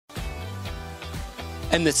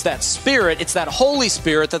And it's that Spirit, it's that Holy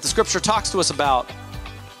Spirit that the Scripture talks to us about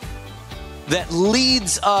that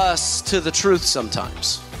leads us to the truth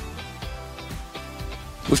sometimes.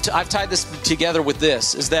 I've tied this together with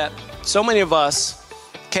this, is that so many of us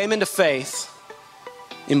came into faith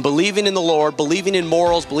in believing in the Lord, believing in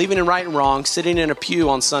morals, believing in right and wrong, sitting in a pew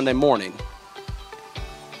on Sunday morning.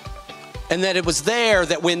 And that it was there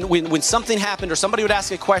that when something happened or somebody would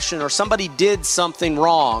ask a question or somebody did something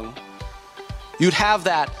wrong, you'd have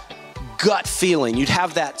that gut feeling, you'd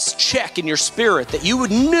have that check in your spirit that you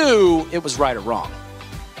would knew it was right or wrong.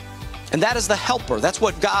 And that is the helper. That's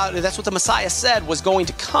what the Messiah said was going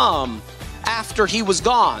to come after he was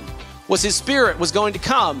gone. Was his Spirit was going to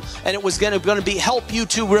come, and it was going to be help you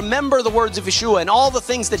to remember the words of Yeshua and all the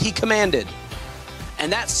things that he commanded.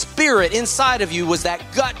 And that Spirit inside of you was that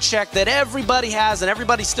gut check that everybody has, and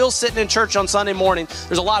everybody's still sitting in church on Sunday morning.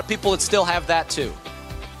 There's a lot of people that still have that too.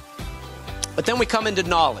 But then we come into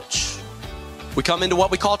knowledge. We come into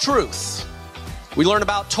what we call truth. We learn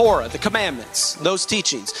about Torah, the commandments, those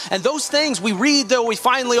teachings. And those things we read, though, we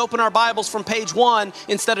finally open our Bibles from page 1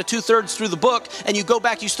 instead of 2/3 through the book, and you go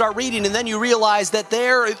back, you start reading, and then you realize that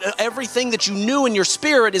everything that you knew in your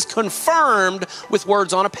spirit is confirmed with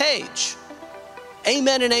words on a page.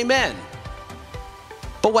 Amen and amen.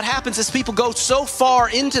 But what happens is people go so far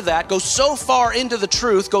into that, go so far into the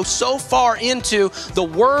truth, go so far into the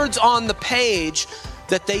words on the page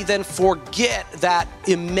that they then forget that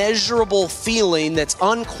immeasurable feeling that's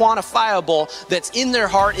unquantifiable, that's in their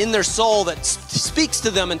heart, in their soul, that speaks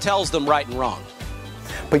to them and tells them right and wrong.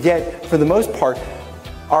 But yet, for the most part,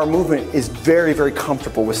 our movement is very, very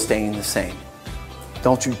comfortable with staying the same.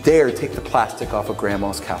 Don't you dare take the plastic off of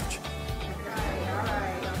Grandma's couch.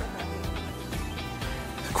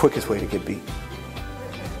 It's the quickest way to get beat.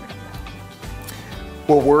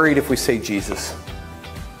 We're worried if we say Jesus.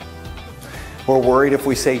 We're worried if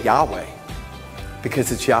we say Yahweh,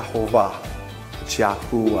 because it's Yahovah, it's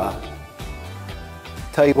Yahuwah.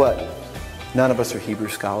 Tell you what, none of us are Hebrew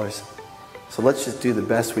scholars, so let's just do the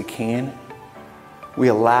best we can. We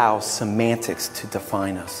allow semantics to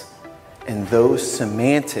define us, and those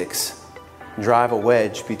semantics drive a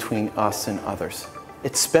wedge between us and others,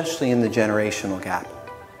 especially in the generational gap.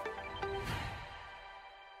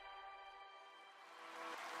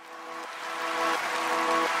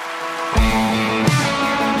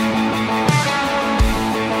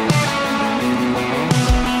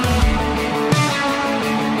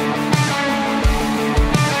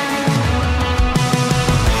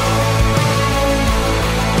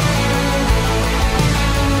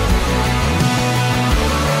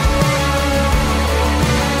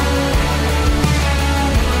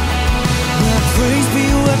 Praise be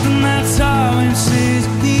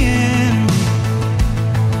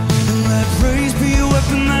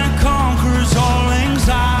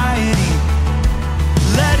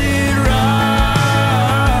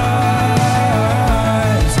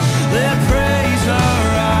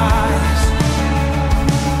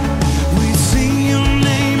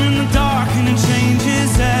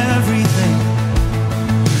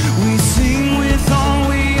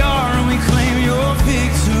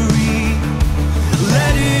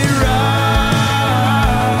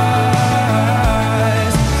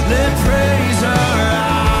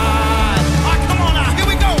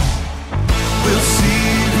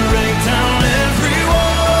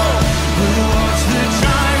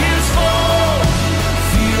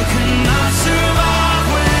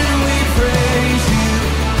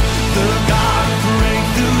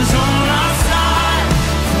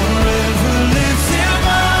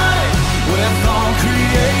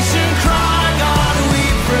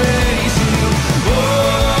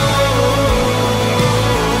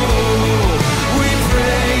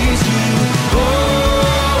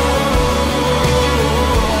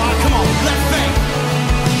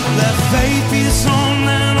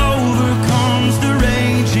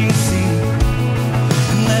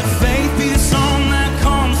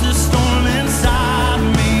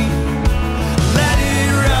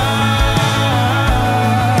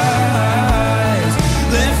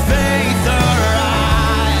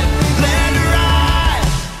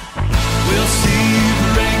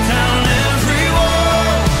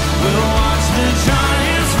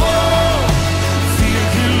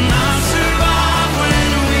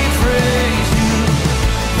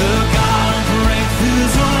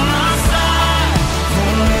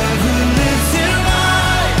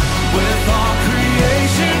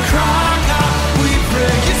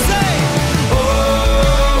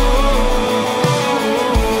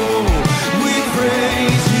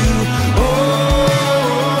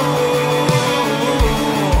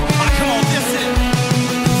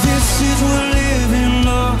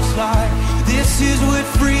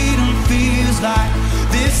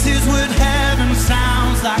is what heaven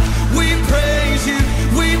sounds like. We praise you,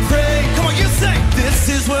 we pray. Come on, you say, this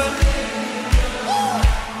is what.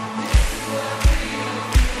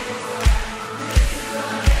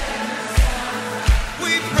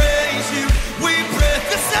 We praise you, we pray.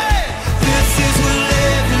 This is what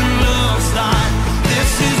living looks like.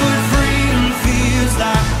 This is what freedom feels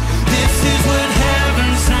like. This is what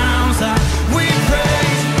heaven sounds like. We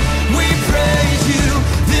praise you.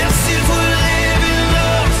 This is what living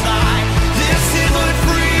looks like. This is what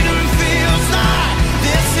freedom feels like.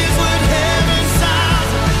 This is what heaven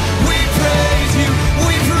sounds like. We praise you,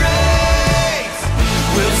 we praise.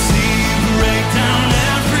 We'll see you break down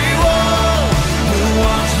every wall. We'll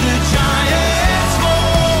watch the giants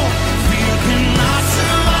fall. Fear cannot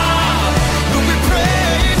survive, but we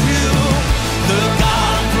praise you. The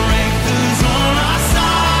God of breakthroughs on our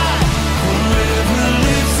side. Forever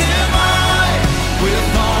lives in light.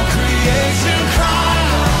 With all creation cry.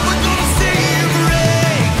 We're gonna see you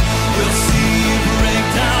break. We'll see you break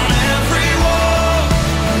down every wall.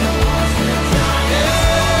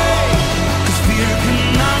 Yeah. 'Cause fear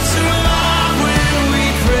cannot survive when we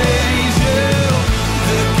praise you.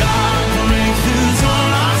 The God of breakthroughs on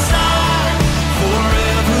our side.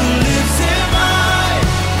 Forever lives in light.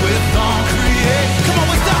 With all creation. Come on,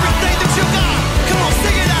 with everything that you got. Come on,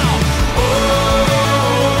 sing it out. Oh,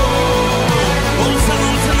 tell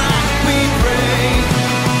 'em tonight we praise.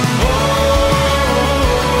 Oh,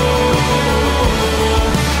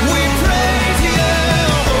 we praise you.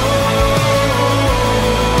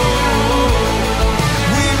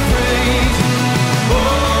 We praise you.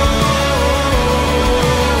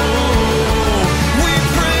 We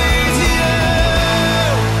praise you.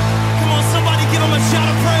 Come on, somebody give him a shout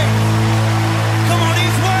of praise. Come on,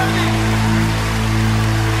 he's worthy.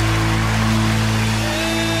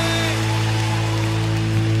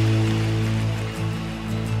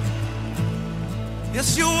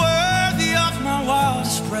 Yes, you're worthy of my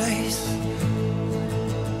wildest praise.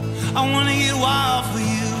 I want to get wild for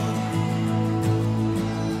you.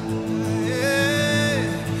 Yeah.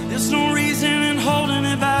 There's no reason in holding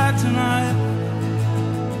it back tonight.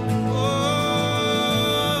 Oh,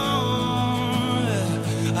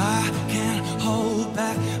 I can't hold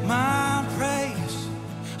back my praise.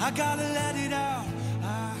 I gotta let it out.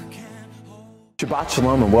 I can't hold. Shabbat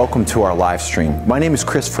Shalom and welcome to our live stream. My name is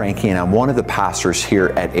Franke and I'm one of the pastors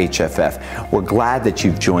here at HFF. We're glad that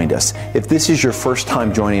you've joined us. If this is your first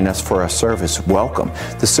time joining us for our service, welcome.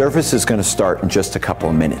 The service is going to start in just a couple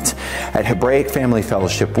of minutes. At Hebraic Family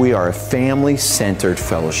Fellowship, we are a family-centered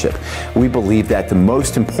fellowship. We believe that the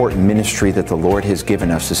most important ministry that the Lord has given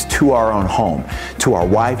us is to our own home, to our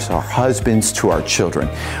wives, our husbands, to our children.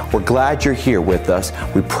 We're glad you're here with us.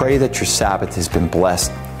 We pray that your Sabbath has been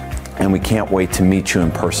blessed. And we can't wait to meet you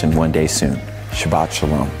in person one day soon. Shabbat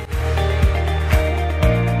Shalom.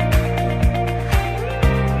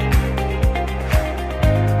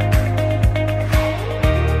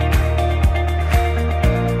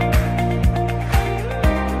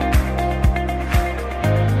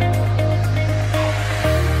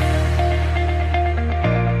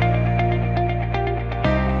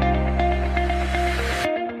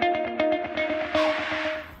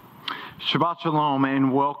 Shabbat Shalom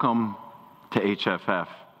and welcome to HFF.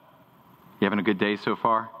 You having a good day so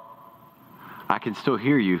far? I can still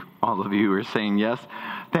hear you. All of you are saying yes.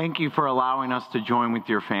 Thank you for allowing us to join with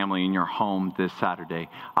your family in your home this Saturday.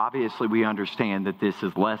 Obviously, we understand that this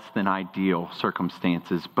is less than ideal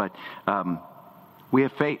circumstances, but we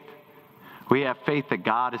have faith. We have faith that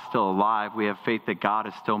God is still alive. We have faith that God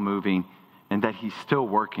is still moving and that He's still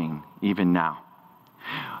working even now.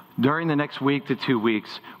 During the next week to 2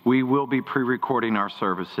 weeks, we will be pre-recording our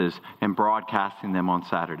services and broadcasting them on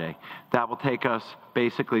Saturday. That will take us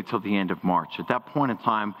basically till the end of March. At that point in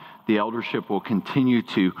time, the eldership will continue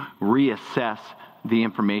to reassess the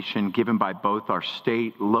information given by both our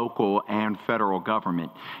state, local, and federal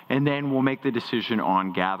government. And then we'll make the decision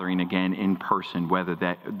on gathering again in person, whether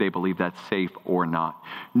they believe that's safe or not.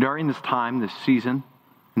 During this time, this season,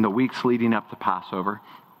 in the weeks leading up to Passover,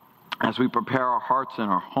 as we prepare our hearts and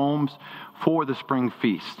our homes for the spring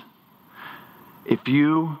feast, if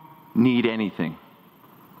you need anything,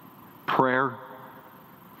 prayer,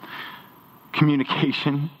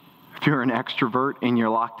 communication, if you're an extrovert and you're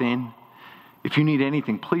locked in, if you need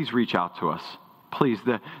anything, please reach out to us. Please,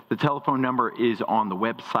 the telephone number is on the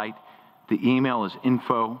website. The email is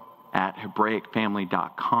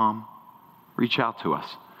info@hebraicfamily.com. Reach out to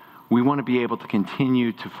us. We want to be able to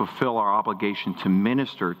continue to fulfill our obligation to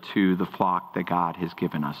minister to the flock that God has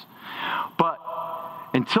given us. But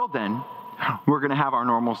until then, We're going to have our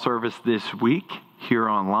normal service this week here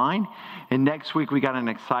online. And next week, we got an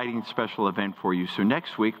exciting special event for you. So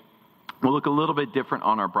next week, we'll look a little bit different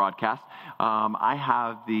on our broadcast. I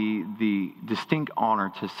have the distinct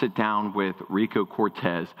honor to sit down with Rico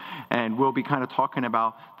Cortez, and we'll be kind of talking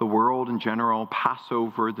about the world in general,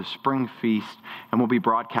 Passover, the spring feast, and we'll be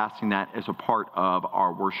broadcasting that as a part of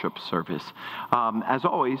our worship service. As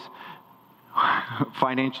always,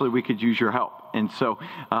 financially, we could use your help. And so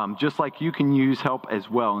just like you can use help as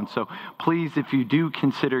well. And so please, if you do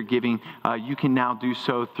consider giving, you can now do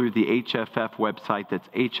so through the HFF website. That's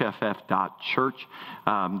hff.church.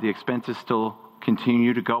 The expenses still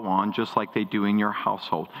continue to go on just like they do in your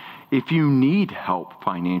household. If you need help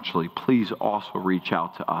financially, please also reach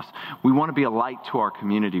out to us. We want to be a light to our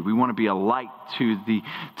community. We want to be a light to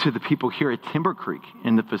the people here at Timber Creek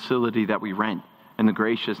in the facility that we rent, and the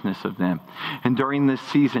graciousness of them. And during this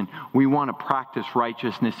season, we want to practice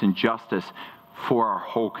righteousness and justice for our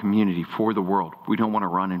whole community, for the world. We don't want to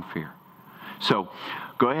run in fear. So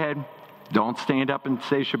go ahead. Don't stand up and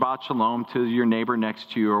say Shabbat Shalom to your neighbor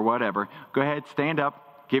next to you or whatever. Go ahead, stand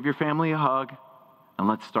up, give your family a hug, and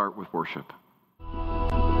let's start with worship. All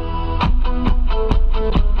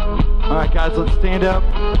right, guys, let's stand up.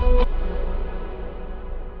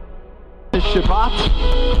 This Shabbat.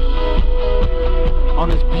 On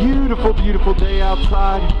this beautiful, beautiful day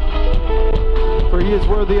outside, for He is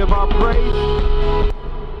worthy of our praise.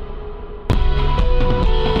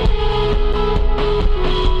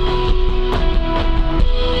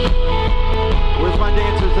 Where's my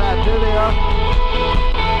dancers at? There they are.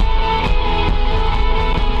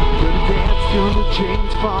 We're gonna dance till the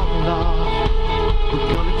chains fall off. We're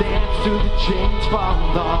gonna dance till the chains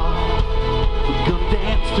fall off. We're gonna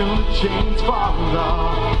dance till the chains fall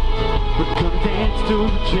off. We're gonna dance till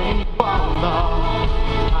the chains fall off.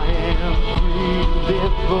 I am free to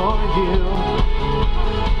live for you.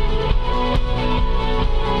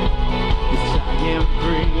 Yes, I am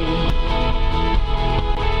free.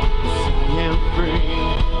 Yes, I am free.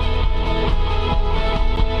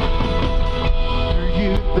 Through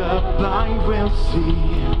you the blind will see.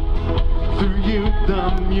 Through you the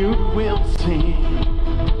mute will sing.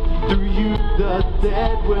 Through you the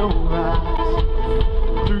dead will rise.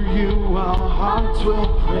 Through you our hearts will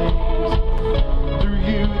praise. Through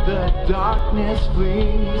you the darkness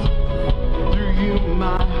flees. Through you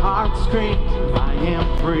my heart screams, I am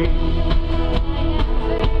free.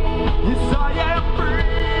 Yes, I am free.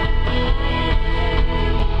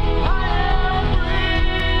 I am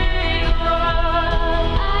free to run.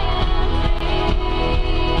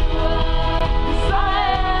 Yes, I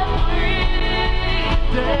am free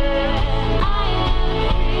to dance.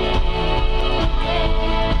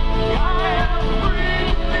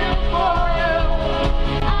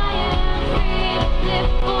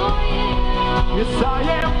 Yes, I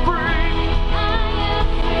am free.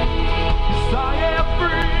 Yes, I am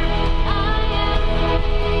free.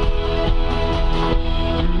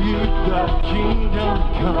 Through you the kingdom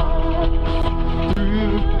come. Through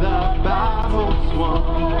you the battle's won.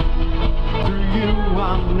 Through you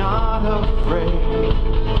I'm not afraid.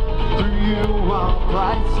 Through you our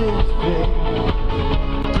price is paid.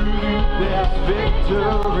 Through you there's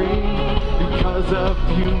victory. Because of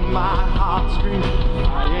you my heart screams, I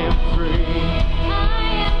am free.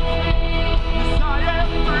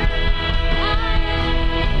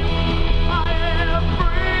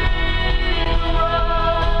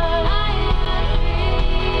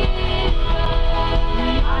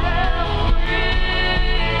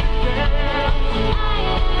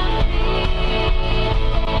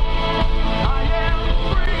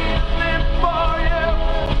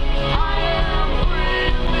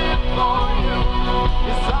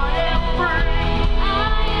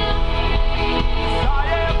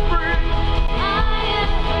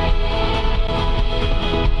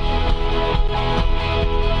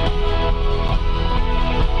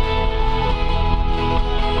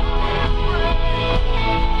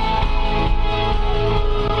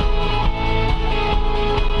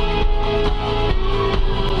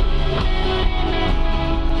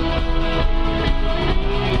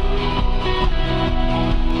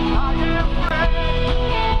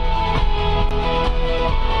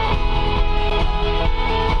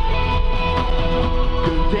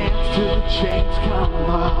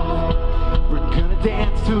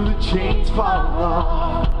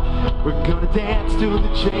 We're gonna dance till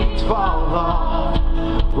the chains fall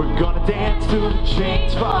off. We're gonna dance till the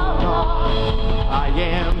chains fall off. I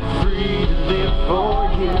am free to live for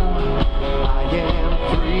you. I am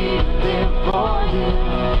free to live for you.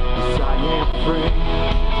 Yes, I am free.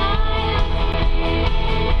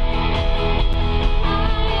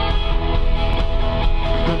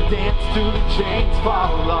 dance till the chains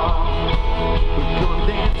fall off. We're gonna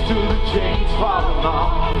dance till the chains fall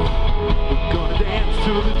off. We're gonna dance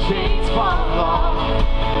till the chains fall off.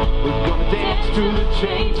 We're gonna dance till the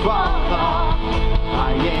chains fall off.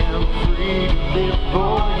 I am free to live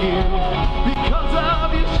for you because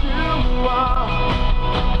of Yeshua.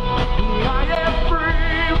 I am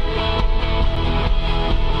free.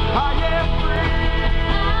 I am free.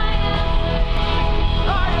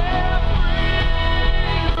 I am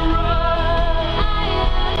free to run.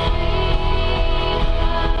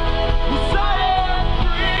 Yes, I am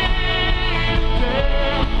free to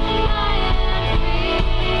dance.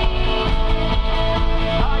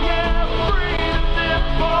 I am free to live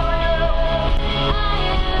for you.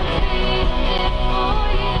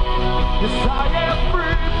 Yes, I am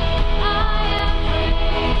free.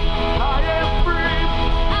 I am free.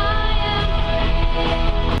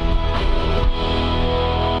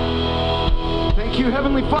 Thank you,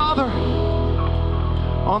 Heavenly Father.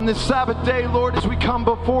 On this Sabbath day, Lord, as we come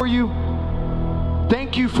before you,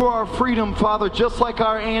 thank you for our freedom, Father, just like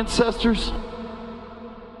our ancestors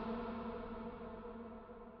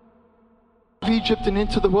of Egypt and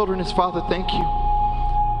into the wilderness, Father. Thank you.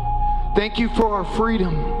 Thank you for our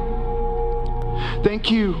freedom.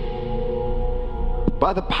 Thank you,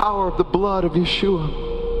 by the power of the blood of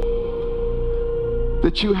Yeshua,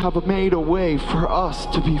 that you have made a way for us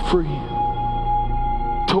to be free,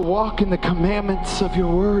 to walk in the commandments of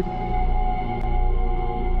your word,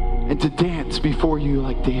 and to dance before you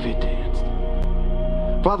like David danced.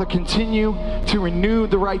 Father, continue to renew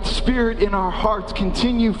the right spirit in our hearts.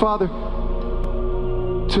 Continue, Father,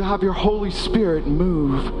 to have your Holy Spirit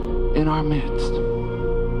move in our midst.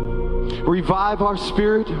 Revive our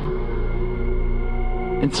spirit and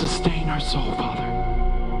sustain our soul, Father.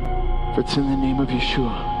 For it's in the name of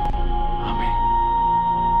Yeshua. Amen.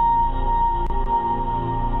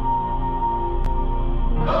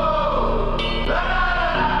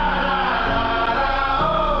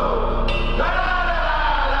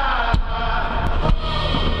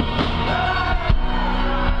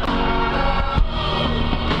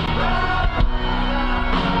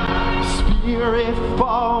 Spirit,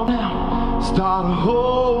 fall down, start a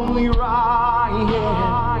holy riot.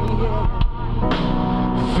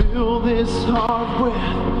 Fill this heart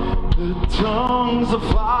with the tongues of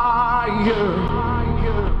fire.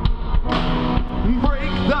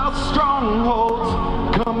 Break the strongholds,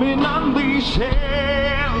 come and unleash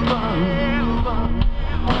heaven.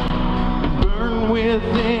 Burn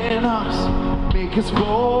within us, make us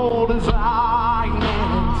bold as lions.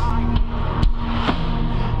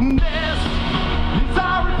 This is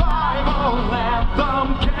our revival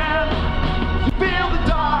anthem. Can you feel the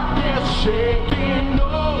darkness shaking?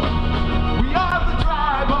 Oh, we are the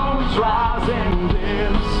dry bones rising.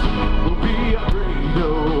 This will be a great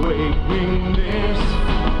awakening. This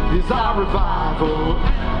is our revival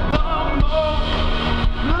anthem. Oh,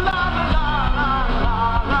 la la la la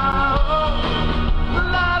la la. Oh,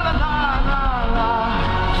 la la la la la.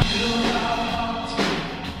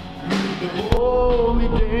 Holy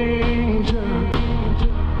danger,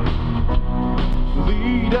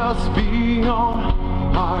 lead us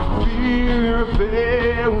beyond our fear of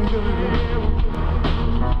failure.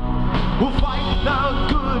 We'll fight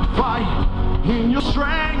the good fight in your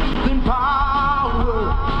strength and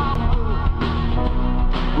power.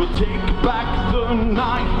 We'll take back the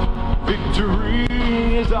night, victory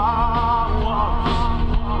is ours.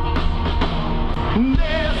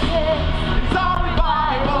 This is our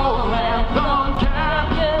revival anthem.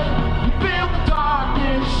 Can you feel the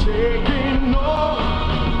darkness shaking?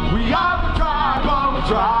 Oh, we are the dry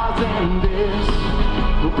bones rising. This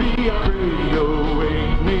will be a great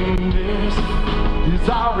awakening. This is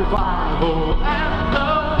our revival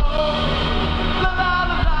anthem. La la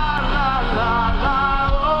la la la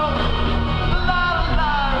la. Oh, la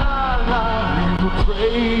la la la. We will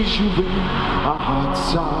praise you when our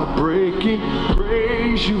hearts are breaking.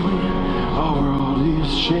 Praise you when our world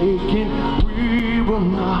is shaking. We will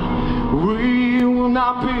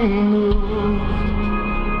not be moved.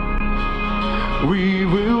 We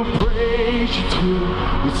will praise you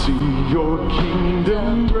till we see your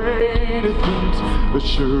kingdom. Greater things are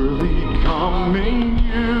surely coming.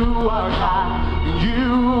 You are God,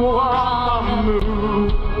 you are on the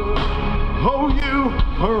move. Oh,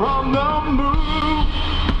 you are on the move.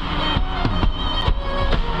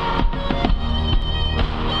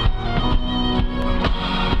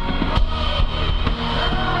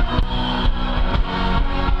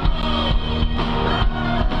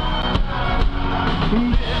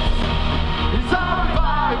 It's our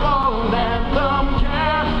revival anthem.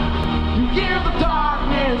 Can you hear the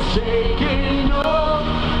darkness shaking? Oh,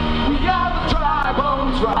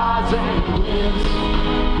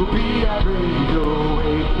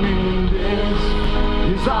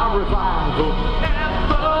 our revival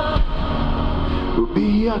anthem. Will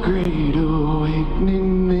be a great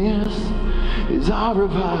awakening. This is our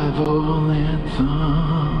revival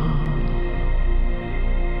anthem.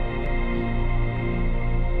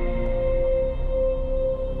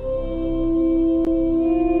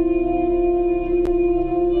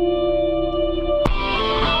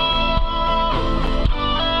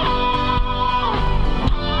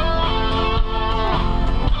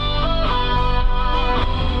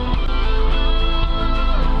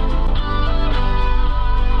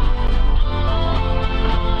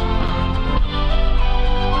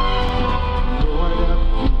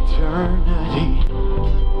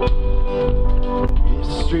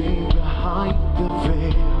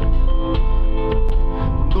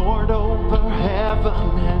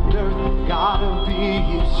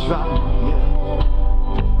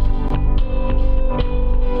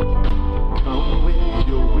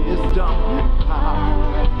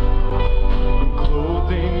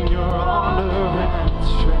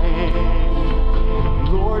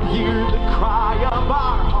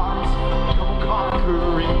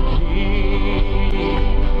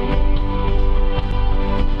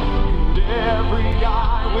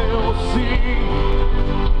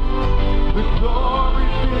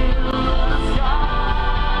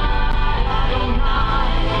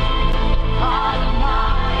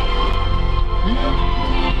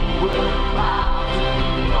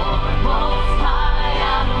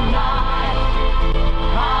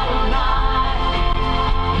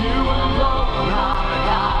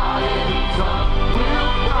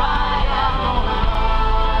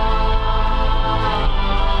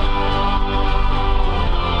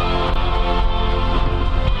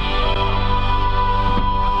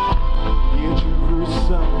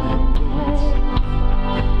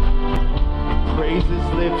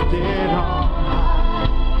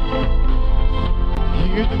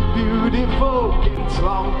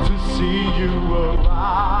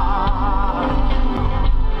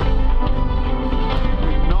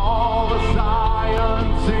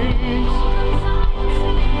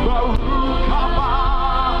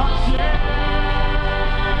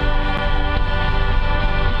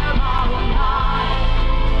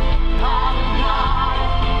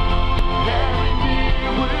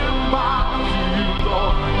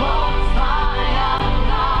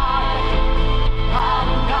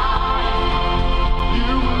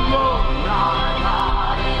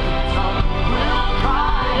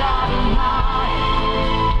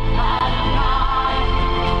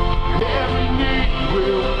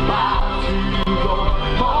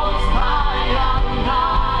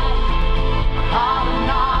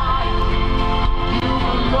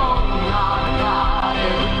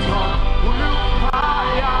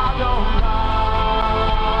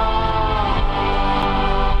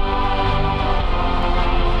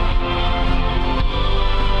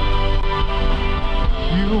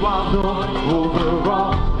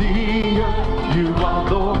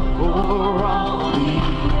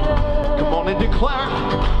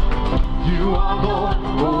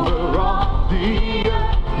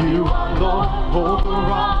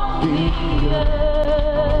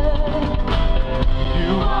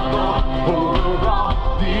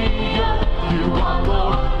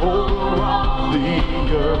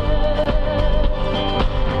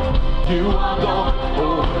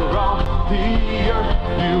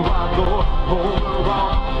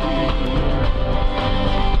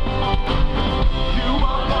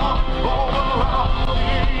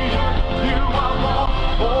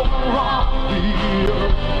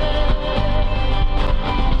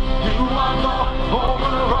 You are Lord.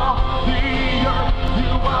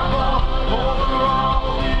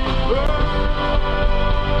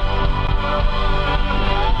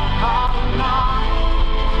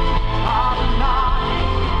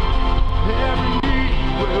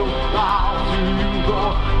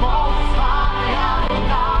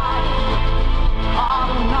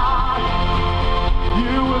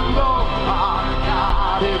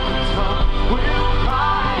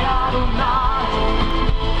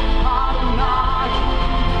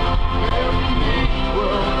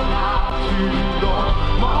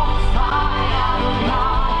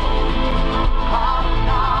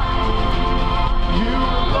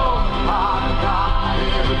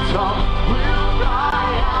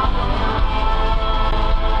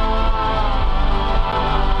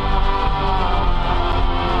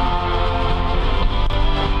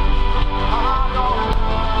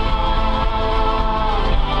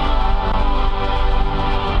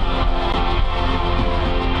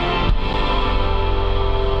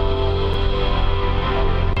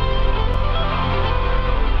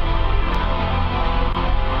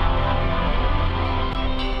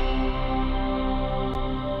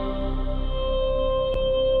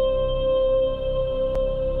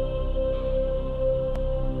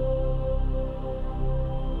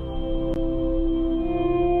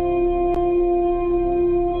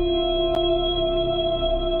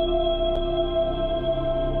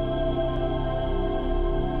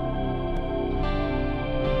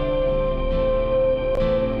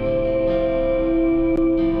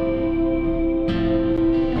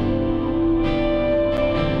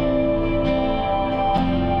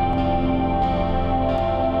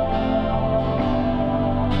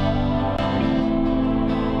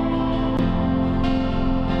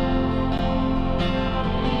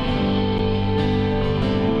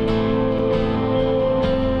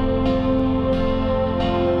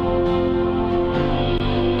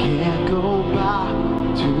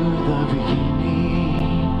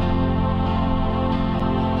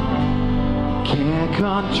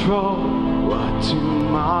 control what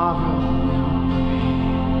tomorrow will bring,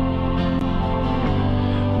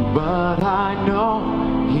 but I know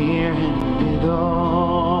here in the middle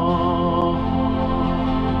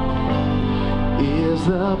is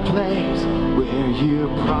the place where you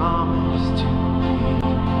promised to be.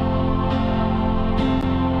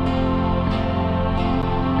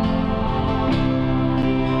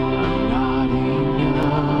 I'm not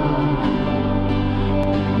enough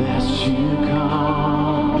unless you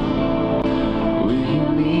come. Will you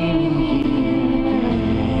meet me here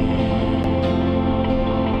again?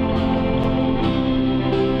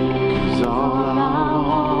 'Cause all I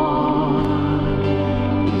want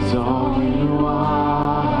is all you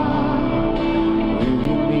are. Will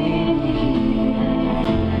you meet me here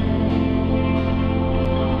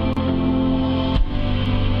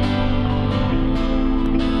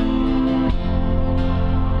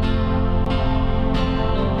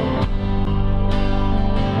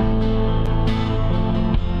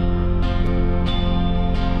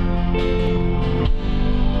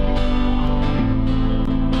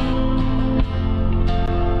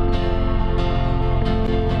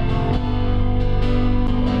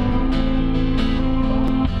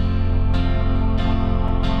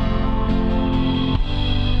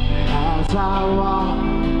as I walk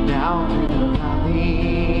down through the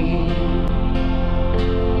valley?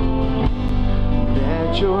 Let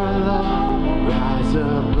your love rise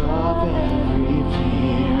above every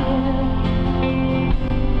fear,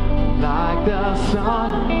 like the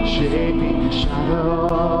sun shaping a shadow.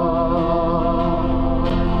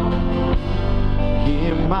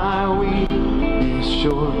 In my weakness,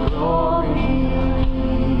 your glory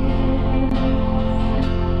appears.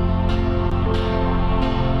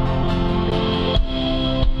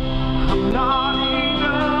 I'm not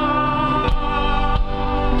enough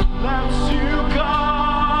unless you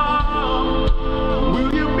come.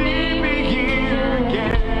 Will you meet me here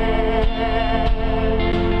again?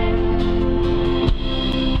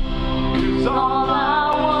 'Cause all I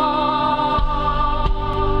want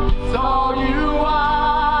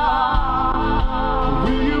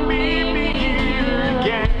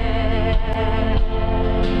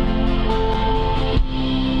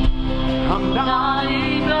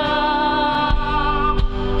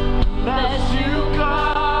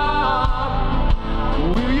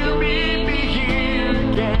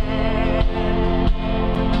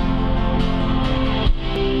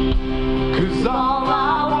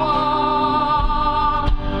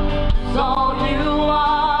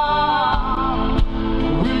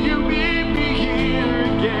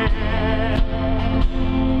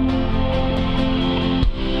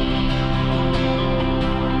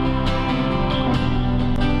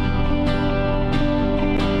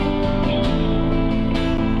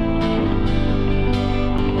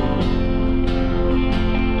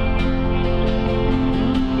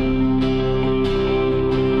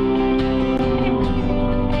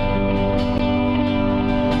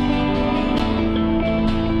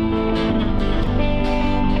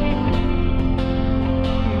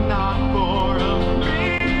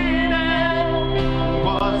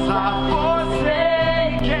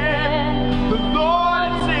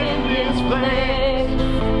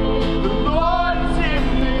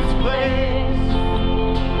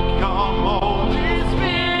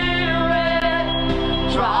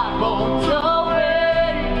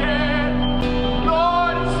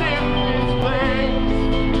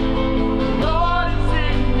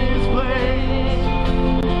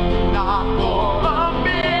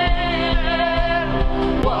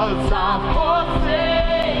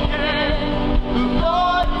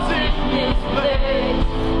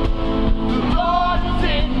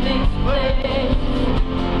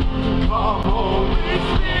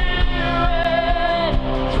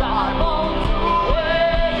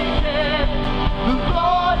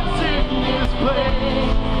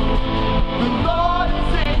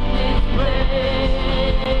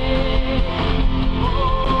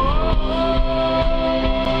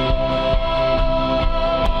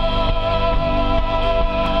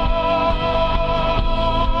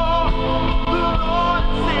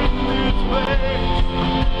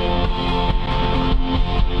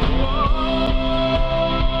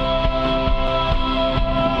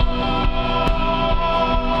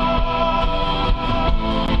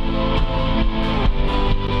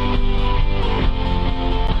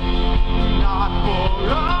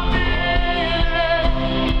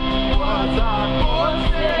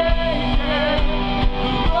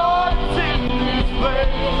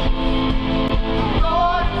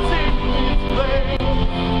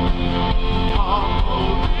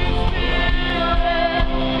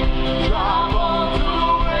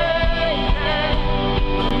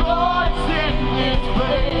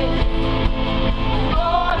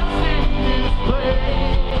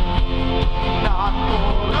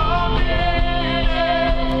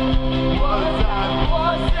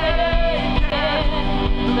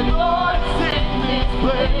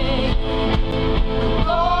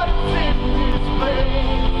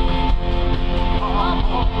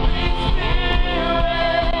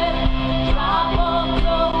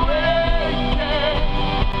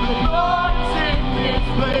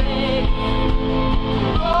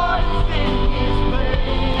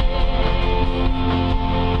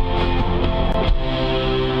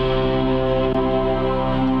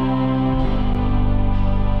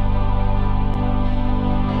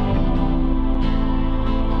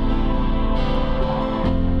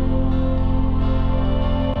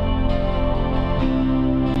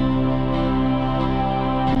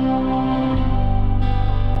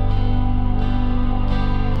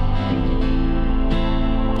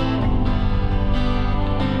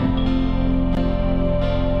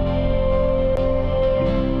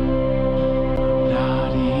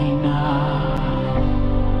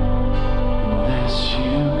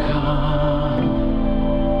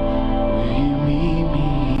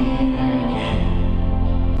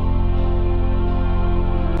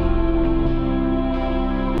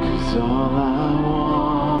 'Cause all I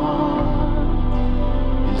want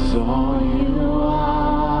is all you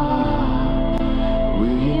are.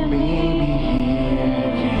 Will you meet me here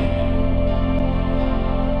again?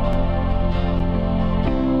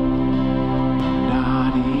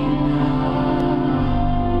 Not enough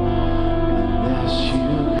unless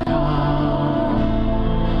you come.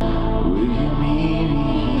 Will you meet me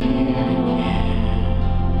here again?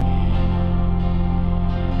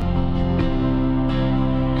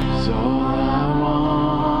 'Cause all I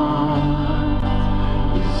want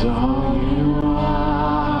is all you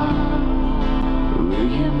are.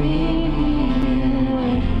 Will you meet me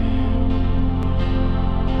here again?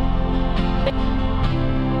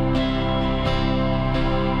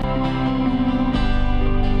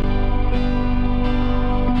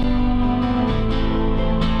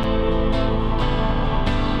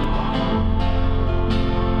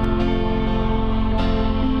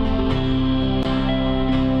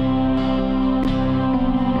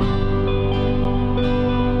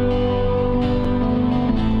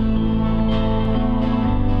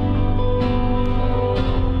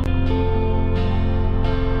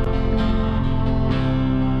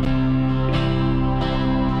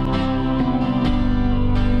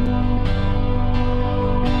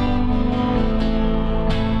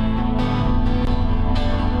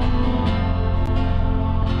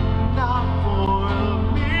 Not for a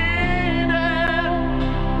minute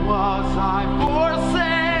was I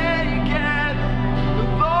forsaken. The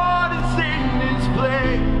Lord is in this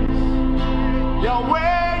place.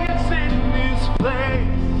 Yahweh is in this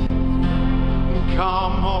place.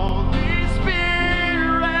 Come, Holy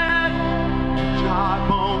Spirit, dry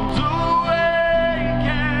bones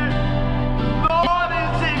awaken. The Lord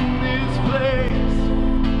is in this place.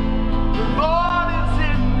 The Lord is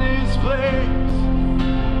in this place.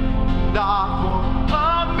 Not for a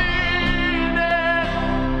minute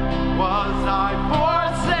was I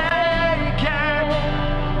forsaken.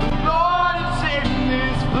 The Lord is in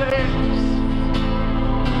this place.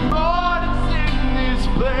 The Lord is in this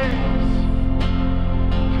place.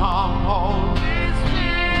 Come, Holy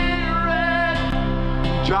Spirit,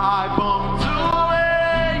 dry bones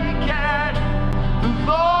awaken. The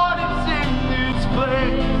Lord is in this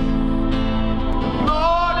place. The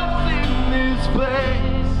Lord is in this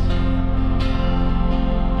place.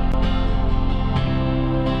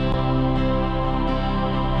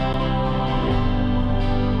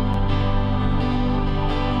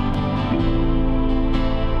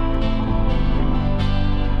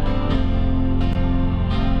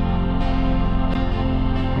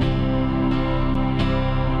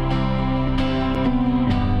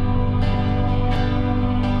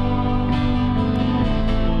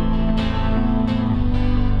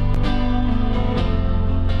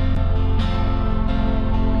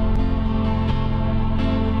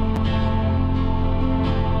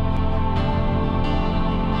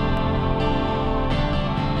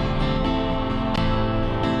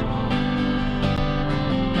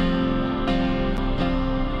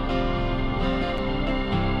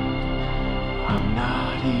 I'm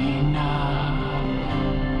not enough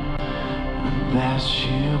unless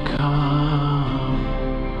you come.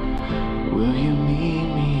 Will you meet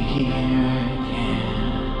me here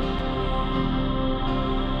again?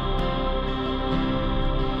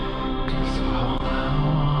 'Cause all I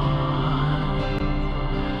want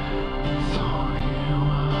is all you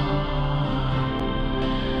are.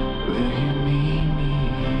 Will you meet me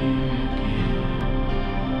here again?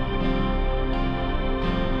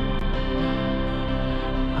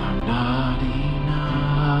 I'm not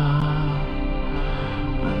enough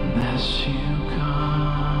unless you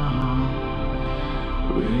come.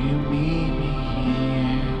 Will you meet me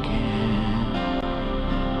here again?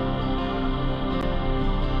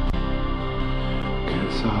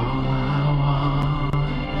 'Cause all I want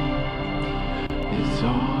is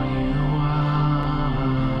all you are.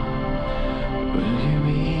 Will you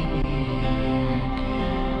meet me here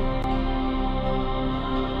again?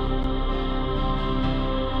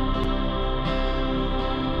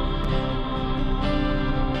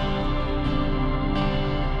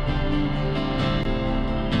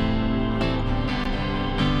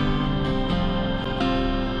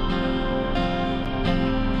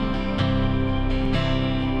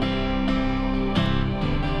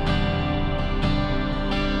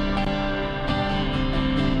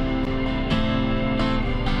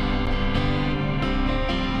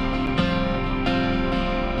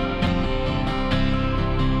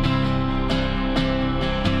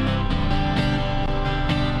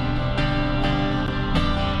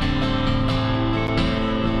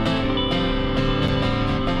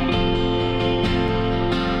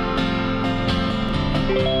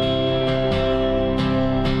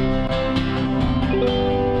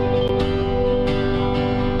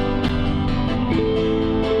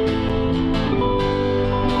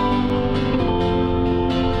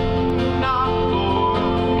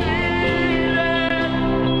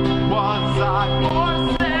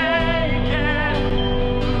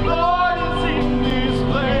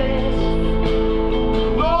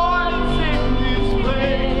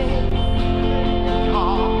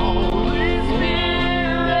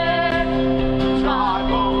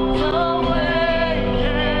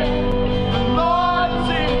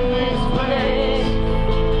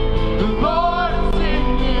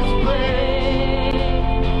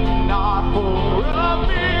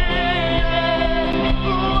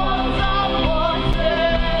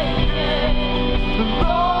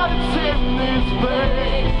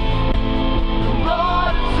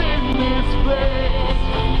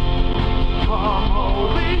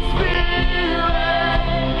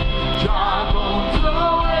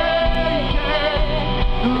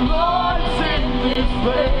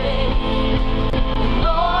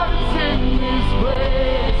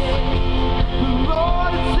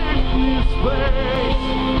 place.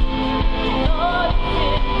 Lord is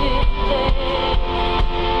in this place.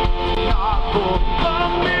 Not for a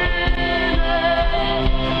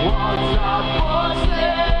minute was I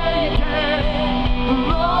forsaken. The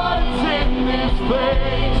Lord is in this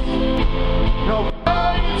place. No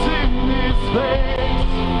words in this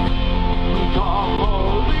place. Come,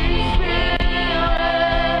 Holy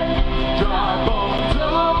Spirit, dry bones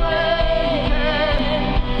awaken.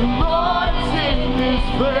 The Lord is in this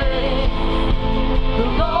place. The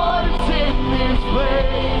Lord is in this place.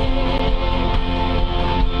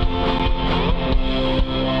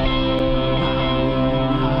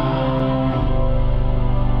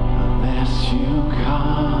 Unless you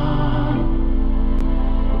come,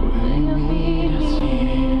 will you meet us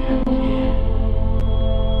here again?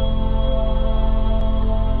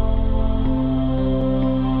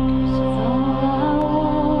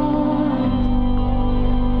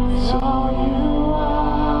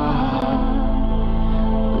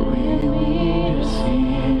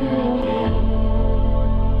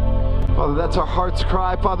 Father, that's our heart's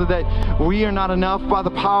cry, Father, that we are not enough by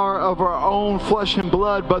the power of our own flesh and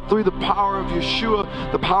blood, but through the power of Yeshua,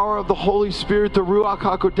 the power of the Holy Spirit, the Ruach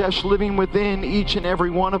HaKodesh living within each and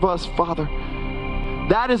every one of us, Father.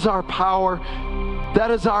 That is our power.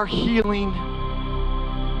 That is our healing.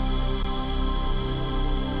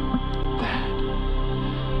 That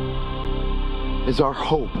is our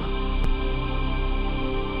hope.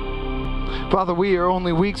 Father, we are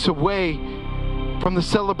only weeks away from the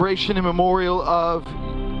celebration and memorial of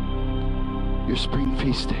your spring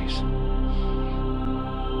feast days.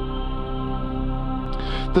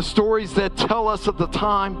 The stories that tell us of the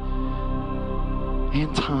time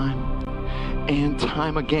and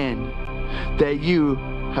time again that you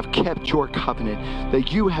have kept your covenant,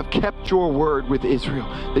 that you have kept your word with Israel,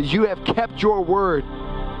 that you have kept your word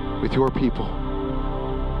with your people.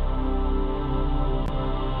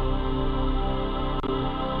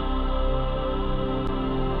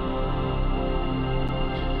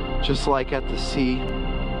 Just like at the sea,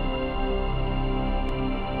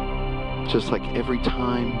 just like every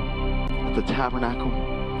time at the tabernacle,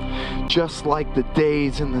 just like the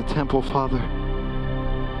days in the temple, Father,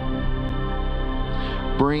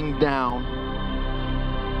 bring down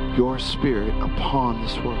your Spirit upon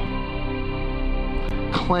this world.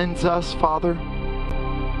 Cleanse us, Father,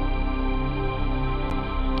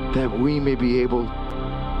 that we may be able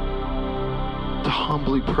to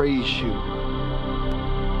humbly praise you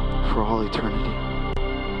for all eternity.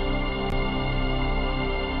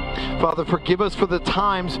 Father, forgive us for the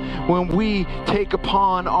times when we take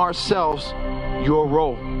upon ourselves your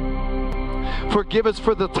role. Forgive us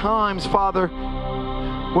for the times, Father,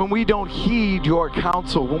 when we don't heed your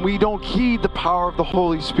counsel, when we don't heed the power of the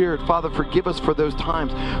Holy Spirit. Father, forgive us for those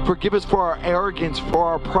times. Forgive us for our arrogance, for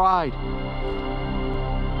our pride.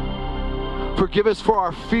 Forgive us for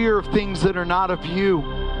our fear of things that are not of you.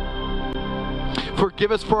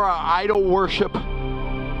 Forgive us for our idol worship.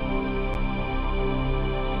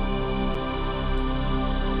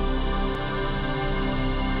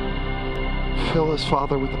 Fill us,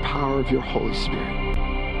 Father, with the power of your Holy Spirit.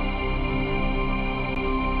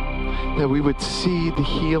 That we would see the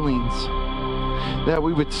healings. That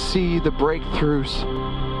we would see the breakthroughs.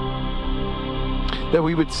 That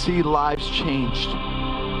we would see lives changed.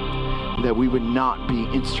 That we would not be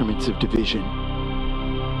instruments of division.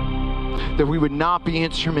 That we would not be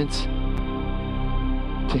instruments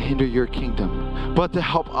to hinder your kingdom, but to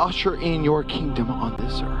help usher in your kingdom on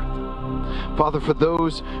this earth. Father, for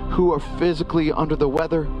those who are physically under the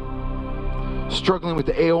weather, struggling with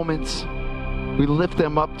ailments, we lift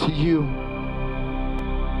them up to you.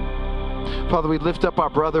 Father, we lift up our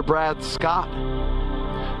brother Brad Scott,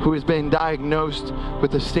 who has been diagnosed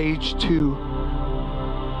with a stage 2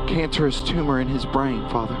 cancerous tumor in his brain,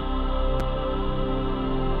 Father.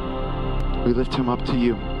 We lift him up to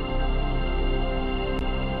you.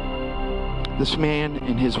 This man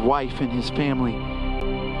and his wife and his family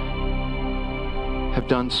have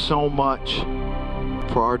done so much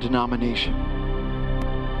for our denomination.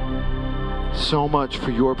 So much for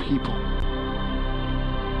your people.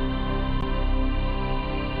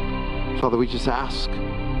 Father, we just ask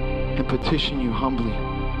and petition you humbly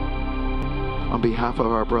on behalf of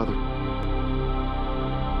our brother.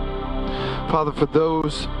 Father, for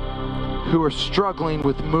those who are struggling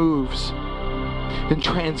with moves and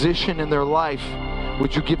transition in their life,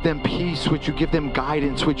 would you give them peace? Would you give them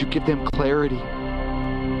guidance? Would you give them clarity?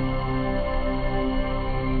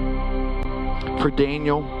 For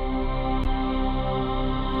Daniel,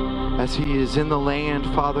 as he is in the land,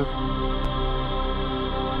 Father,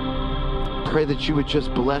 pray that you would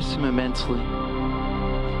just bless him immensely.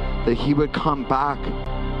 that he would come back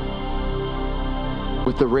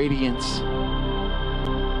with the radiance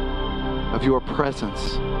of your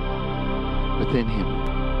presence within him.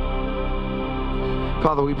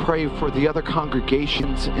 Father, we pray for the other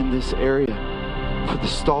congregations in this area, for the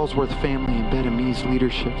Stallsworth family and Betamese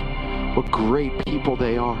leadership. What great people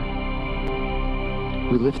they are.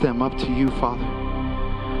 We lift them up to you, Father.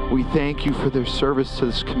 We thank you for their service to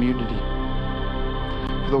this community.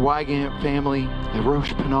 For the Wygant family, the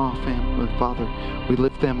Roche Pinot family, Father, we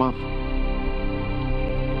lift them up.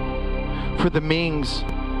 For the Mings,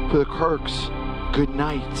 for the Kirks, good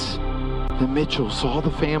nights, the Mitchells, all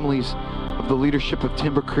the families of the leadership of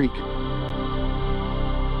Timber Creek,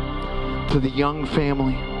 to the Young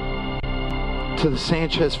family, to the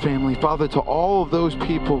Sanchez family, Father, to all of those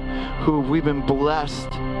people who we've been blessed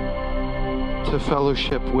to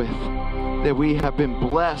fellowship with, that we have been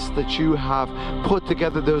blessed that you have put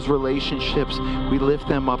together those relationships. We lift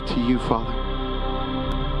them up to you, Father.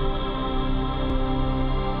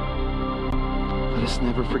 Let us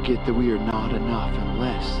never forget that we are not enough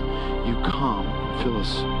unless you come and fill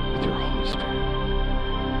us with your Holy Spirit.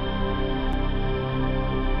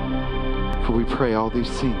 For we pray all these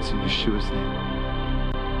things in Yeshua's name.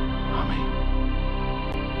 Amen.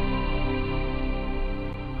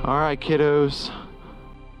 All right, kiddos.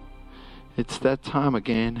 It's that time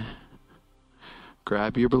again.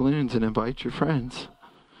 Grab your balloons and invite your friends.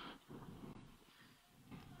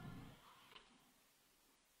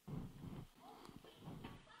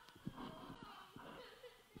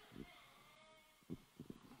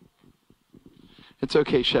 It's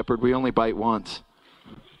okay, Shepherd. We only bite once.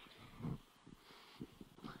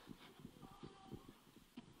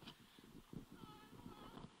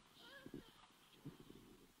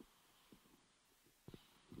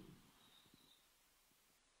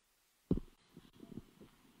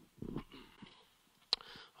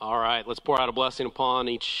 All right, let's pour out a blessing upon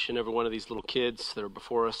each and every one of these little kids that are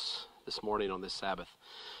before us this morning on this Sabbath.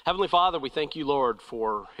 Heavenly Father, we thank you, Lord,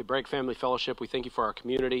 for Hebraic Family Fellowship. We thank you for our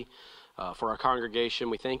community, for our congregation.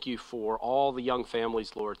 We thank you for all the young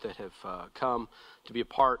families, Lord, that have come to be a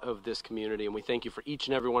part of this community. And we thank you for each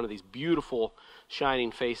and every one of these beautiful,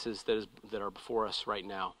 shining faces that are before us right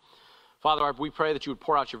now. Father, we pray that you would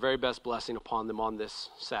pour out your very best blessing upon them on this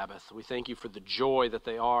Sabbath. We thank you for the joy that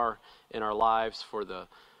they are in our lives, for the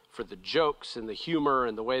jokes and the humor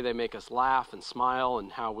and the way they make us laugh and smile,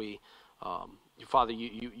 and how we, Father,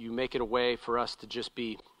 you make it a way for us to just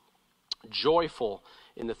be joyful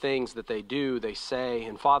in the things that they do, they say.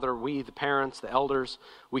 And Father, we, the parents, the elders,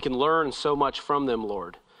 we can learn so much from them,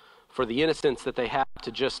 Lord, for the innocence that they have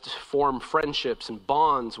to just form friendships and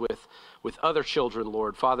bonds with other children,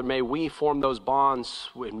 Lord. Father, may we form those bonds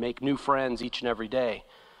and make new friends each and every day,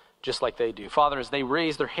 just like they do. Father, as they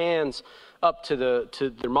raise their hands up to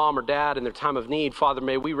their mom or dad in their time of need, Father,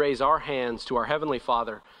 may we raise our hands to our Heavenly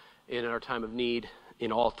Father in our time of need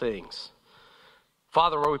in all things.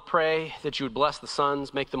 Father, we pray that you would bless the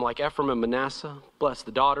sons, make them like Ephraim and Manasseh. Bless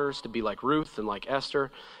the daughters to be like Ruth and like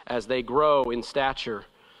Esther as they grow in stature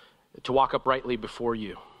to walk uprightly before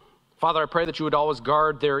you. Father, I pray that you would always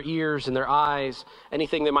guard their ears and their eyes,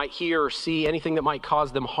 anything they might hear or see, anything that might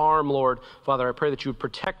cause them harm, Lord. Father, I pray that you would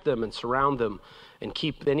protect them and surround them and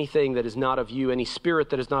keep anything that is not of you, any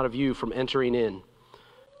spirit that is not of you, from entering in.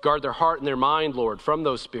 Guard their heart and their mind, Lord, from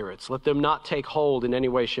those spirits. Let them not take hold in any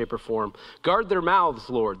way, shape, or form. Guard their mouths,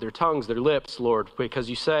 Lord, their tongues, their lips, Lord, because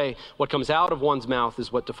you say what comes out of one's mouth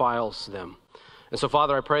is what defiles them. And so,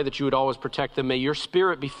 Father, I pray that you would always protect them. May your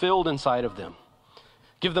spirit be filled inside of them.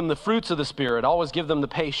 Give them the fruits of the Spirit. Always give them the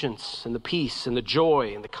patience and the peace and the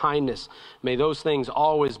joy and the kindness. May those things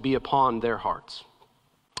always be upon their hearts.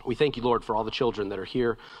 We thank you, Lord, for all the children that are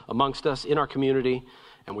here amongst us in our community,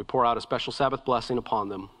 and we pour out a special Sabbath blessing upon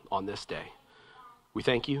them on this day. We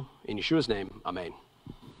thank you. In Yeshua's name, amen.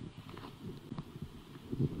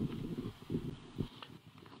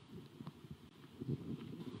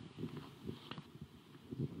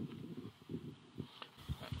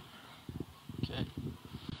 Okay.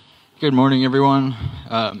 Good morning, everyone.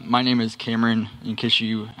 My name is Cameron, in case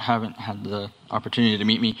you haven't had the opportunity to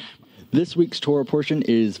meet me. This week's Torah portion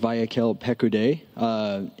is Vayakel Pekudei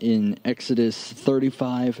in Exodus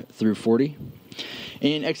 35 through 40.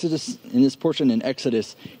 In this portion in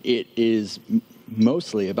Exodus, it is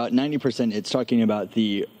mostly, about 90%, it's talking about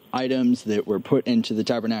the items that were put into the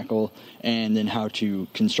tabernacle and then how to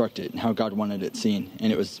construct it and how God wanted it seen.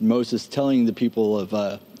 And it was Moses telling the people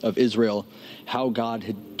of Israel how God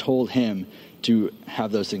had told him to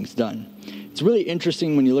have those things done. It's really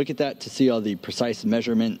interesting when you look at that to see all the precise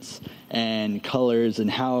measurements and colors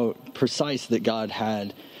and how precise that God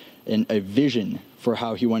had a vision for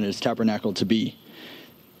how he wanted his tabernacle to be.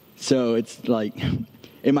 So it's like,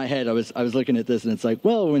 in my head, I was looking at this, and it's like,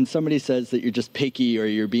 well, when somebody says that you're just picky or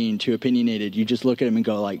you're being too opinionated, you just look at them and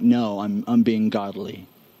go like, no, I'm being godly.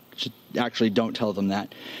 Just actually don't tell them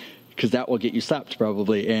that, because that will get you slapped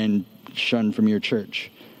probably and shunned from your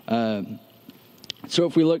church. So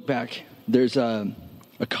if we look back, there's a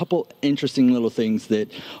couple interesting little things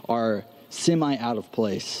that are semi out of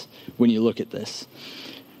place when you look at this.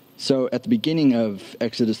 So at the beginning of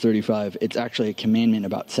Exodus 35, it's actually a commandment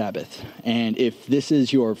about Sabbath. And if this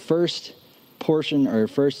is your first portion or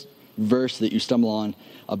first verse that you stumble on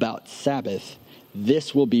about Sabbath,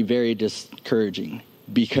 this will be very discouraging,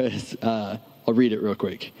 because I'll read it real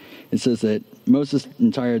quick. It says that Moses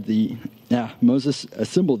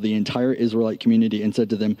assembled the entire Israelite community and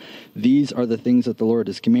said to them, "These are the things that the Lord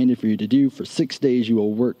has commanded for you to do. For 6 days you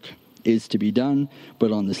will work is to be done,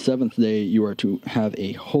 but on the seventh day you are to have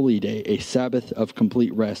a holy day, a Sabbath of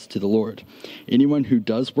complete rest to the Lord. Anyone who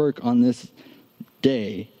does work on this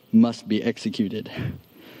day must be executed."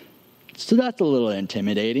 So that's a little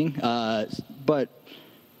intimidating, but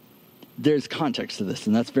there's context to this,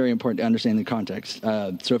 and that's very important to understand the context.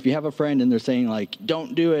 So if you have a friend and they're saying like,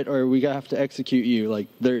 don't do it, or we have to execute you, like,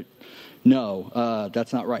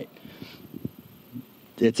 that's not right.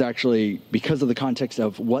 It's actually because of the context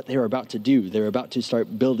of what they're about to do. They're about to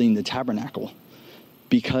start building the tabernacle,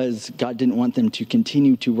 because God didn't want them to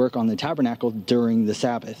continue to work on the tabernacle during the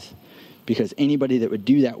Sabbath, because anybody that would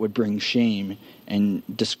do that would bring shame and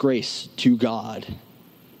disgrace to God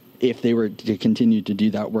if they were to continue to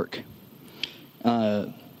do that work.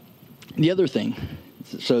 The other thing,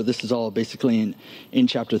 so this is all basically in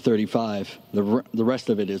chapter 35. The rest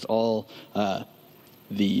of it is all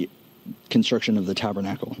the construction of the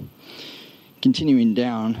tabernacle. Continuing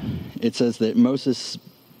down, it says that Moses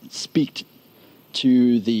speak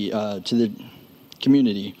to the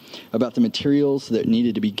community about the materials that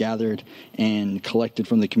needed to be gathered and collected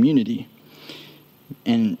from the community.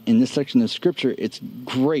 And in this section of scripture, it's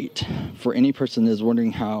great for any person that is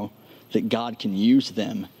wondering how that God can use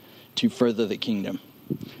them to further the kingdom,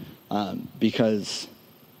 because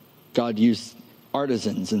God used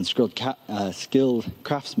artisans and skilled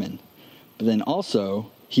craftsmen. But then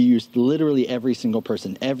also, he used literally every single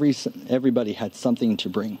person. Everybody had something to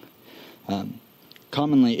bring.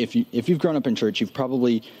 Commonly, if you've grown up in church, you've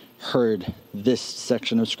probably heard this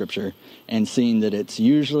section of scripture and seen that it's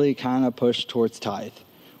usually kind of pushed towards tithe,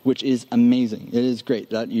 which is amazing. It is great.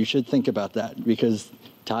 That you should think about that, because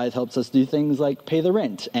tithe helps us do things like pay the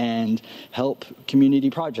rent and help community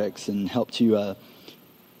projects and help to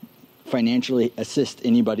financially assist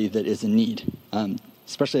anybody that is in need.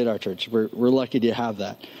 Especially at our church, we're lucky to have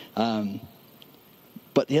that.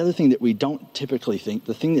 But the other thing that we don't typically think,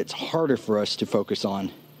 the thing that's harder for us to focus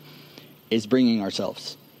on, is bringing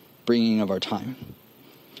of our time.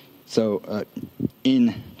 So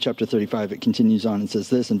in chapter 35, it continues on and says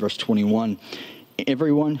this in verse 21,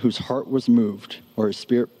 "Everyone whose heart was moved, or his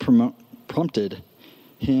spirit prompted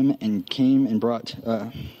him and came and brought,"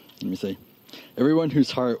 "Everyone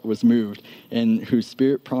whose heart was moved and whose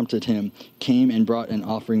spirit prompted him came and brought an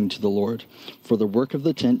offering to the Lord for the work of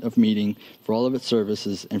the tent of meeting, for all of its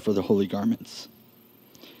services, and for the holy garments."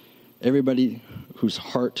 Everybody whose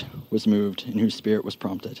heart was moved and whose spirit was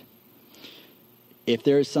prompted. If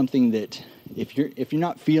there is something that, if you're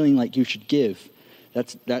not feeling like you should give,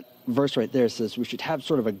 that verse right there says we should have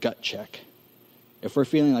sort of a gut check. If we're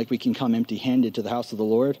feeling like we can come empty-handed to the house of the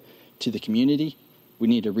Lord, to the community, we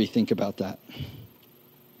need to rethink about that.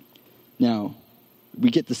 Now,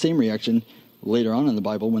 we get the same reaction later on in the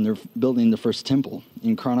Bible when they're building the first temple.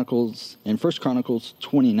 In 1 Chronicles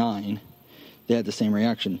 29, they had the same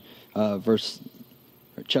reaction.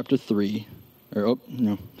 Chapter 3, 1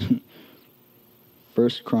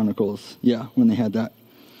 Chronicles, when they had that.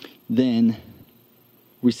 Then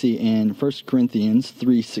we see in 1 Corinthians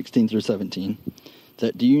 3:16 through 17,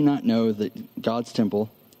 that do you not know that God's temple,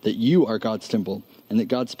 that you are God's temple, and that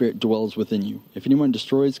God's Spirit dwells within you? If anyone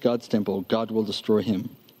destroys God's temple, God will destroy him.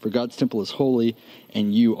 For God's temple is holy,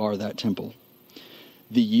 and you are that temple.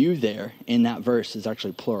 The you there in that verse is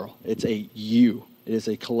actually plural. It's a you. It is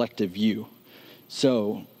a collective you.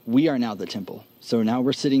 So we are now the temple. So now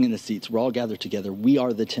we're sitting in the seats. We're all gathered together. We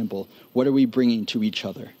are the temple. What are we bringing to each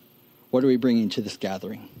other? What are we bringing to this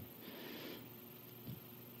gathering?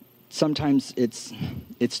 Sometimes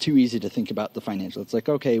it's too easy to think about the financial. It's like,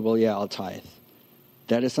 okay, well, yeah, I'll tithe.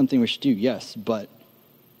 That is something we should do, yes, but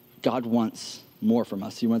God wants more from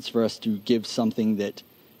us. He wants for us to give something that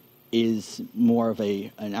is more of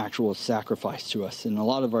an actual sacrifice to us. And a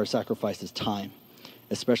lot of our sacrifice is time,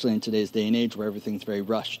 especially in today's day and age where everything's very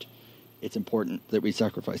rushed. it's important that we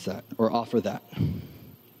sacrifice that or offer that.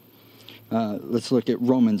 Let's look at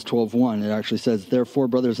Romans 12:1. It actually says, "Therefore,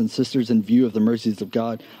 brothers and sisters, in view of the mercies of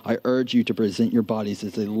God, I urge you to present your bodies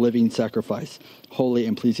as a living sacrifice, holy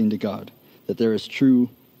and pleasing to God, that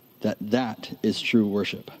is true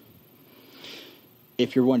worship."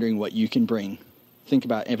 If you're wondering what you can bring, think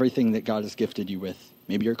about everything that God has gifted you with.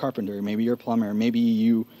 Maybe you're a carpenter, maybe you're a plumber, maybe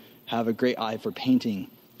you have a great eye for painting,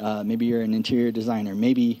 maybe you're an interior designer,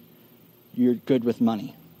 maybe you're good with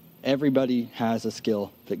money. Everybody has a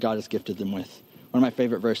skill that God has gifted them with. One of my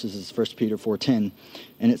favorite verses is 1 Peter 4:10,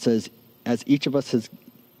 and it says, "As each of us has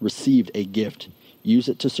received a gift, use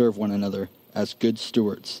it to serve one another as good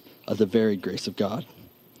stewards of the varied grace of God."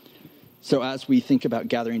 So as we think about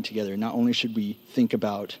gathering together, not only should we think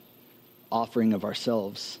about offering of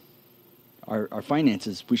ourselves, our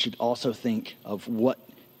finances, we should also think of what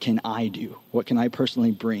can I do? What can I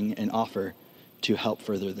personally bring and offer to help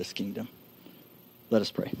further this kingdom? Let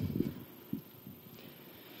us pray.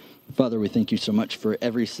 Father, we thank you so much for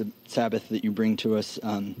every Sabbath that you bring to us.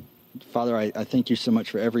 Father, I thank you so much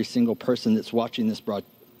for every single person that's watching this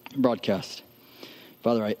broadcast.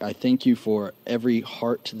 Father, I thank you for every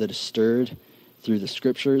heart that is stirred through the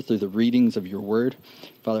scripture, through the readings of your word.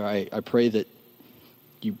 Father, I pray that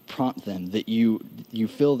you prompt them, that you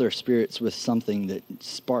fill their spirits with something that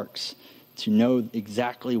sparks to know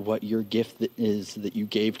exactly what your gift is that you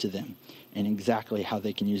gave to them and exactly how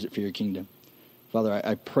they can use it for your kingdom. Father,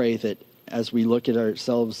 I pray that as we look at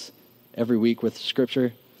ourselves every week with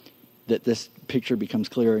scripture, that this picture becomes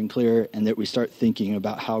clearer and clearer and that we start thinking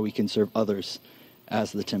about how we can serve others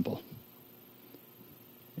as the temple.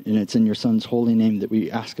 And it's in your Son's holy name that we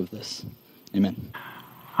ask of this. Amen.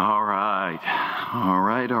 All right.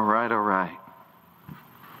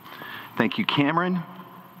 Thank you, Cameron.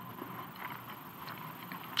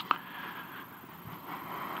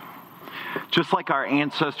 Just like our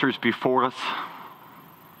ancestors before us,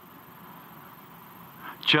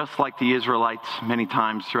 just like the Israelites many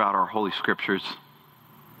times throughout our Holy Scriptures,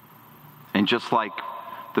 and just like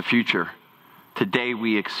the future, today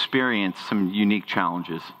we experience some unique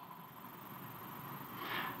challenges.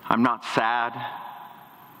 I'm not sad.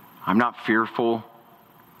 I'm not fearful.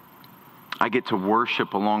 I get to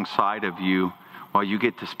worship alongside of you while you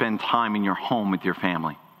get to spend time in your home with your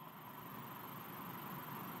family.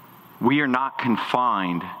 We are not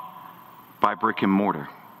confined by brick and mortar.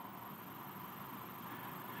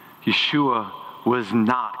 Yeshua was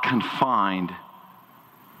not confined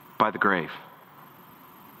by the grave.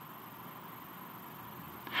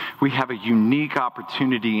 We have a unique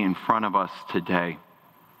opportunity in front of us today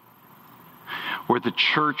where the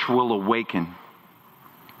church will awaken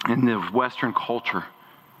in the Western culture,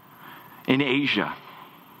 in Asia,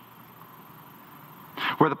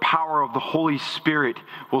 where the power of the Holy Spirit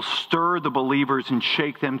will stir the believers and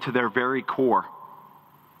shake them to their very core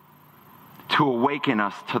to awaken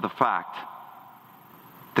us to the fact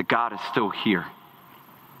that God is still here.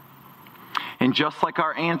 And just like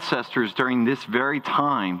our ancestors during this very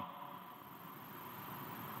time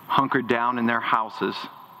hunkered down in their houses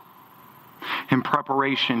in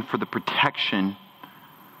preparation for the protection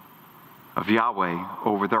of Yahweh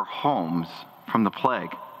over their homes from the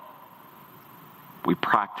plague, we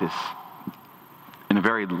practice in a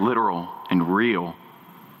very literal and real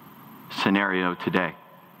scenario today.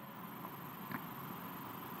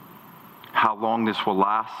 How long this will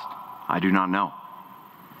last, I do not know.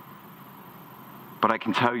 But I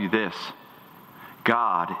can tell you this: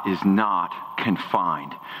 God is not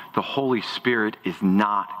confined. The Holy Spirit is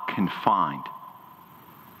not confined.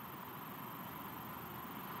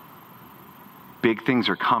 Big things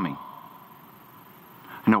are coming.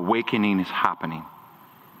 An awakening is happening.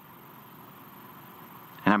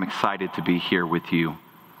 And I'm excited to be here with you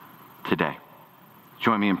today.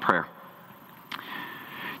 Join me in prayer.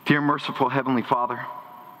 Dear merciful Heavenly Father,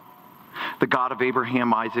 the God of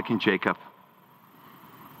Abraham, Isaac, and Jacob,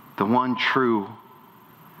 the one true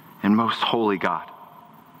and most holy God.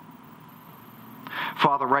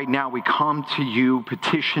 Father, right now we come to you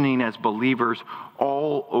petitioning as believers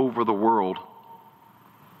all over the world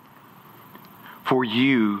for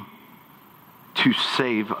you to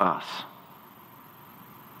save us,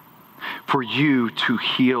 for you to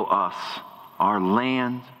heal us, our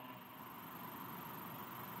land,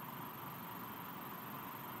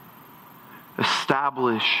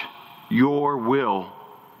 establish your will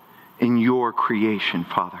in your creation,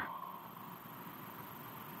 Father.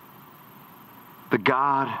 The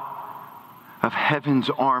God of heaven's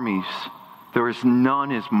armies, there is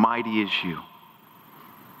none as mighty as you.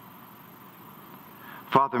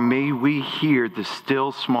 Father, may we hear the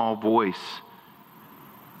still small voice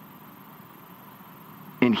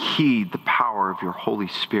and heed the power of your Holy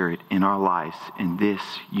Spirit in our lives in this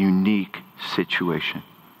unique situation.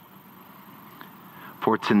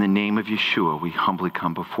 For it's in the name of Yeshua we humbly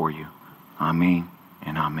come before you. Amen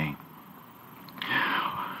and amen.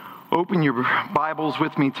 Open your Bibles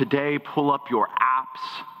with me today. Pull up your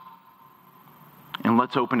apps. And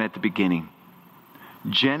let's open at the beginning.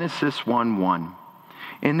 Genesis 1:1.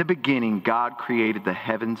 In the beginning, God created the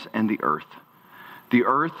heavens and the earth. The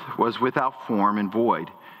earth was without form and void,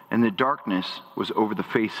 and the darkness was over the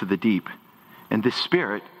face of the deep. And the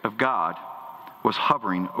Spirit of God was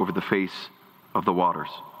hovering over the face of the waters.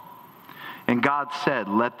 And God said,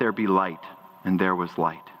 "Let there be light," and there was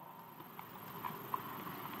light.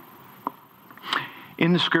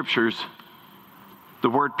 In the scriptures, the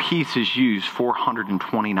word peace is used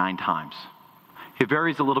 429 times. It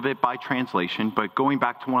varies a little bit by translation, but going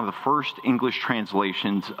back to one of the first English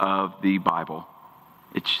translations of the Bible,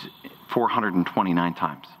 it's 429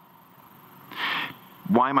 times.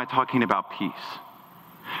 Why am I talking about peace?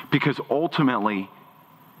 Because ultimately,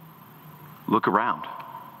 look around.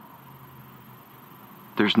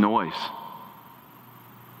 There's noise.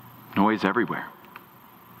 Noise everywhere.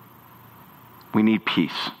 We need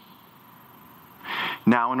peace.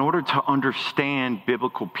 Now, in order to understand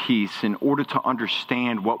biblical peace, in order to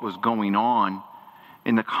understand what was going on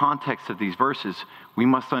in the context of these verses, we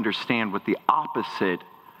must understand what the opposite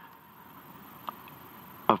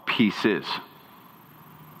of peace is.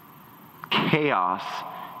 Chaos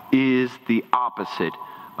is the opposite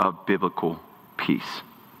of biblical peace.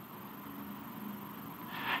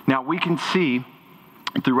 Now, we can see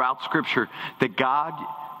throughout Scripture that God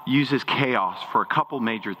uses chaos for a couple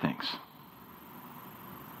major things.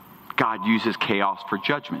 God uses chaos for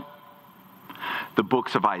judgment. The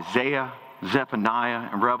books of Isaiah, Zephaniah,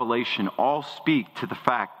 and Revelation all speak to the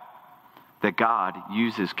fact that God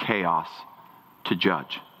uses chaos to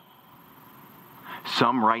judge.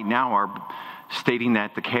 Some right now are stating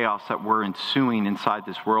that the chaos that we're ensuing inside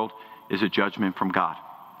this world is a judgment from God.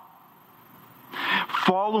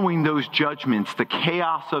 Following those judgments, the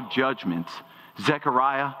chaos of judgments,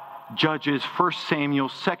 Zechariah, Judges, 1 Samuel,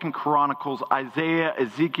 2 Chronicles, Isaiah,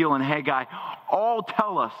 Ezekiel, and Haggai all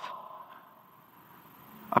tell us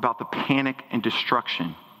about the panic and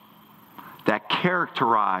destruction that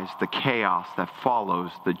characterize the chaos that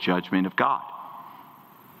follows the judgment of God.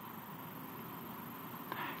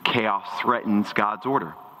 Chaos threatens God's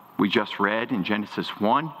order. We just read in Genesis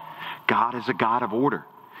 1, God is a God of order.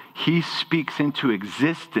 He speaks into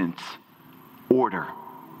existence order.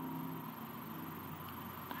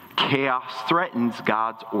 Chaos threatens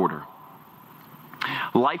God's order.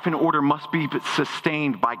 Life and order must be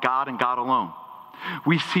sustained by God and God alone.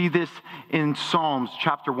 We see this in Psalms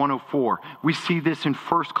chapter 104. We see this in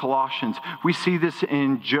 1 Colossians. We see this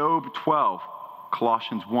in Job 12.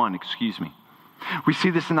 Colossians 1, excuse me. We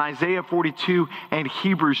see this in Isaiah 42 and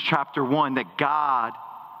Hebrews chapter 1, that God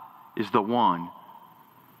is the one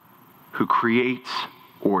who creates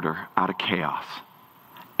order out of chaos.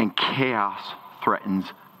 And chaos threatens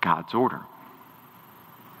God's order.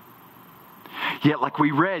 Yet, like we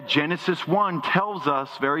read, Genesis 1 tells us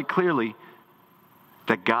very clearly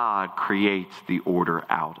that God creates the order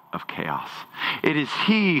out of chaos. It is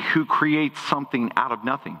He who creates something out of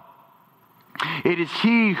nothing. It is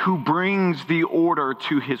He who brings the order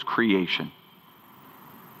to His creation.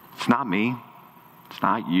 It's not me. It's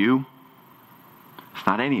not you. It's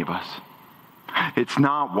not any of us. It's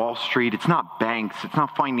not Wall Street. It's not banks. It's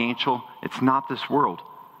not financial. It's not this world.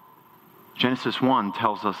 Genesis 1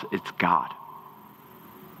 tells us it's God.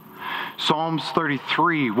 Psalms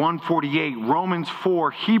 33, 148, Romans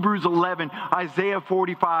 4, Hebrews 11, Isaiah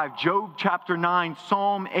 45, Job chapter 9,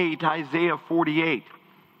 Psalm 8, Isaiah 48.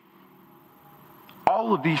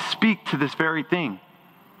 All of these speak to this very thing.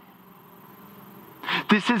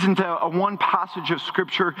 This isn't a one passage of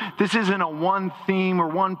Scripture. This isn't a one theme or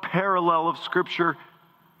one parallel of Scripture.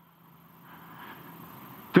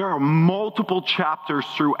 There are multiple chapters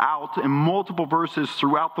throughout and multiple verses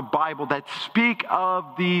throughout the Bible that speak of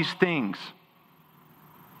these things.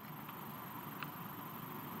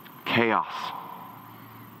 Chaos.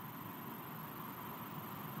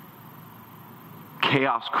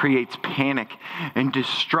 Chaos creates panic and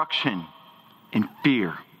destruction and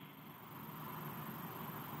fear.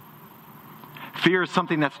 Fear is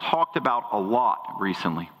something that's talked about a lot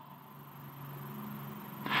recently.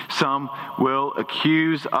 Some will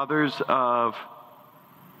accuse others of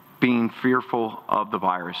being fearful of the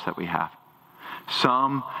virus that we have.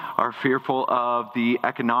 Some are fearful of the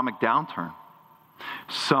economic downturn.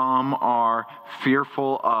 Some are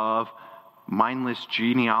fearful of mindless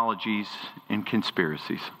genealogies and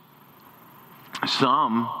conspiracies.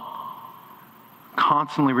 Some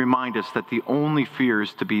constantly remind us that the only fear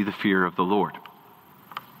is to be the fear of the Lord.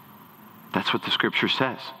 That's what the scripture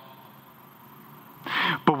says.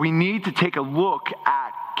 But we need to take a look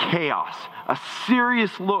at chaos, a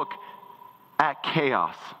serious look at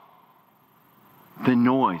chaos. The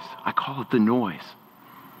noise. I call it the noise.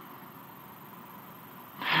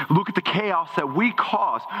 Look at the chaos that we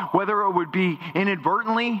cause, whether it would be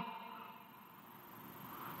inadvertently,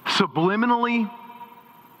 subliminally,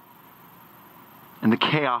 and the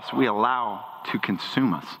chaos we allow to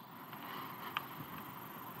consume us.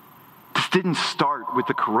 This didn't start with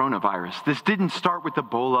the coronavirus. This didn't start with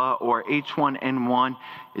Ebola or H1N1.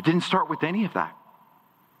 It didn't start with any of that.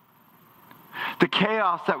 The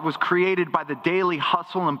chaos that was created by the daily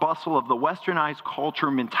hustle and bustle of the westernized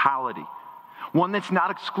culture mentality, one that's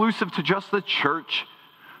not exclusive to just the church.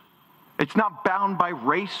 It's not bound by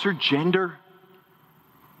race or gender.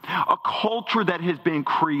 A culture that has been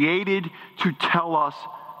created to tell us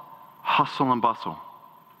hustle and bustle.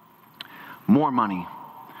 More money,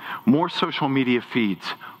 more social media feeds,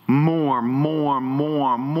 more.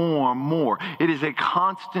 It is a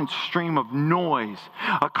constant stream of noise,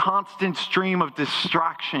 a constant stream of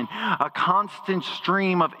distraction, a constant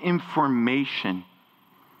stream of information.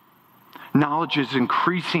 Knowledge is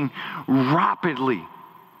increasing rapidly.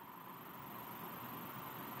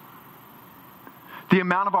 The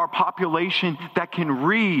amount of our population that can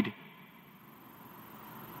read,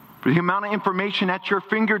 the amount of information at your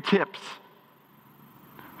fingertips,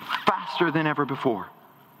 faster than ever before.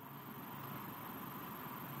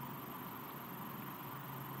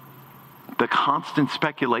 The constant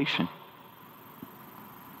speculation,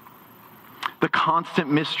 the constant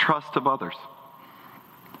mistrust of others,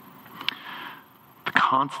 the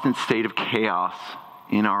constant state of chaos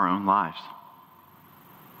in our own lives.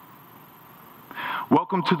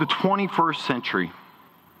 Welcome to the 21st century.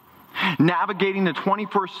 Navigating the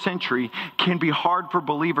 21st century can be hard for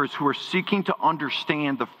believers who are seeking to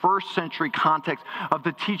understand the first century context of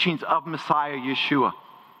the teachings of Messiah Yeshua.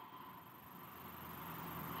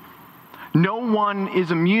 No one is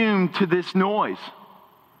immune to this noise.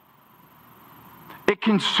 It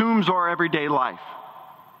consumes our everyday life.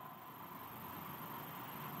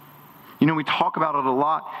 You know, we talk about it a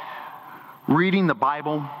lot. Reading the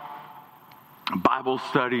Bible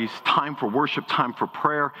studies, time for worship, time for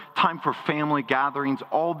prayer, time for family gatherings,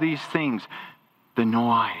 all these things. The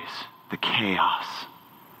noise, the chaos.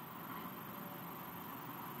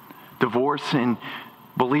 Divorce in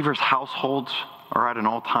believers' households are at an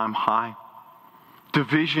all-time high.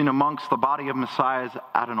 Division amongst the body of Messiah is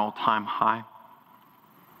at an all-time high.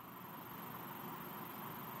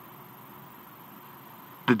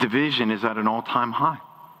 The division is at an all-time high.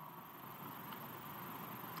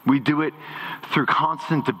 We do it through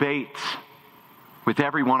constant debates with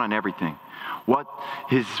everyone on everything. What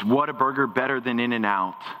is Whataburger better than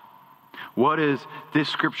In-N-Out? What does this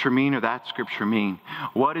scripture mean or that scripture mean?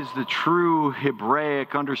 What is the true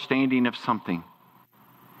Hebraic understanding of something?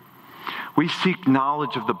 We seek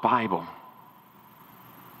knowledge of the Bible,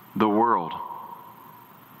 the world.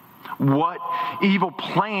 What evil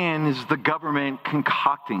plan is the government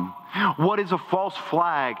concocting? What is a false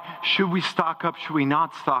flag? Should we stock up? Should we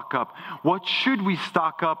not stock up? What should we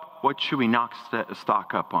stock up? What should we not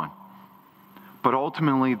stock up on? But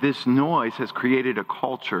ultimately, this noise has created a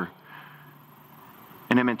culture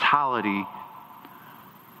and a mentality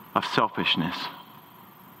of selfishness.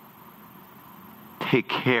 Take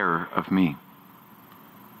care of me.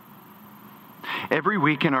 Every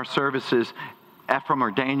week in our services, Ephraim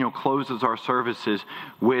or Daniel closes our services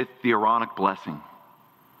with the Aaronic blessing.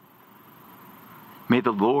 May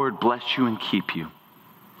the Lord bless you and keep you.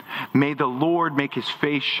 May the Lord make his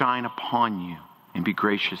face shine upon you and be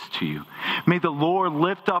gracious to you. May the Lord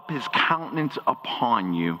lift up his countenance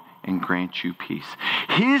upon you and grant you peace.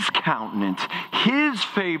 His countenance, his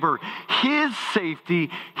favor, his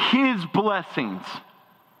safety, his blessings.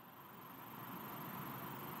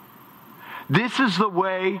 This is the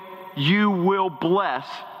way you will bless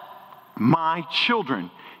my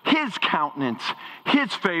children. His countenance,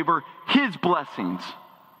 his favor, his blessings.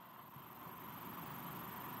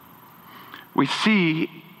 We see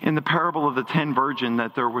in the parable of the 10 virgins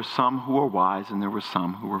that there were some who were wise and there were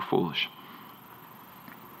some who were foolish.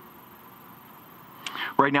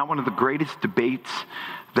 Right now, one of the greatest debates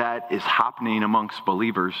that is happening amongst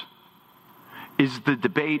believers is the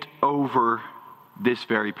debate over this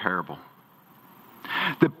very parable.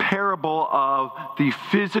 The parable of the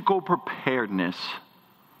physical preparedness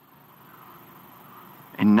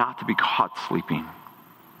and not to be caught sleeping.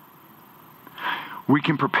 We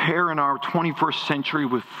can prepare in our 21st century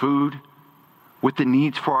with food, with the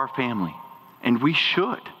needs for our family. And we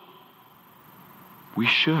should. We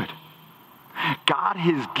should. God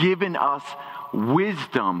has given us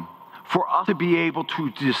wisdom for us to be able to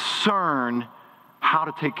discern how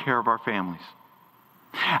to take care of our families.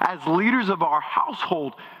 As leaders of our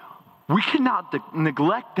household, we cannot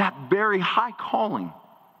neglect that very high calling.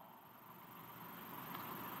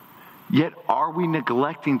 Yet, are we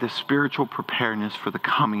neglecting the spiritual preparedness for the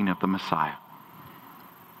coming of the Messiah?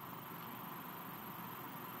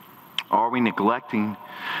 Are we neglecting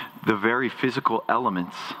the very physical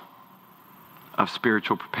elements of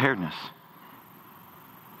spiritual preparedness?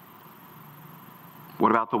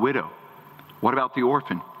 What about the widow? What about the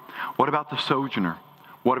orphan? What about the sojourner?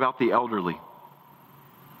 What about the elderly?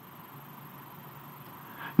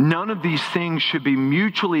 None of these things should be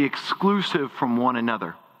mutually exclusive from one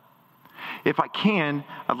another. If I can,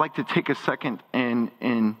 I'd like to take a second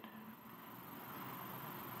and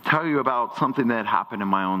tell you about something that happened in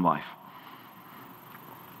my own life.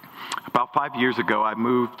 About 5 years ago, I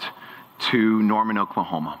moved to Norman,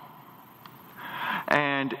 Oklahoma.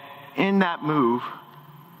 And in that move,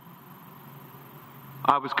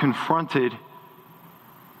 I was confronted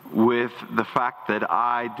with the fact that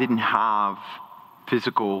I didn't have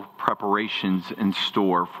physical preparations in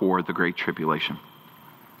store for the Great Tribulation.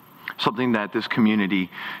 Something that this community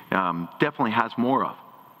definitely has more of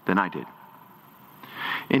than I did.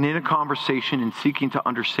 And in a conversation and seeking to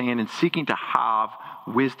understand and seeking to have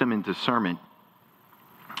wisdom and discernment,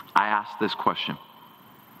 I asked this question.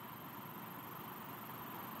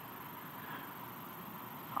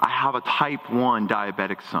 I have a type 1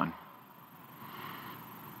 diabetic son.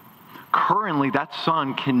 Currently, that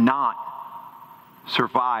son cannot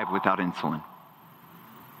survive without insulin.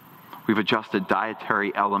 We've adjusted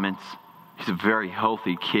dietary elements. He's a very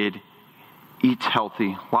healthy kid, eats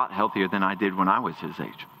healthy, a lot healthier than I did when I was his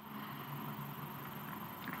age.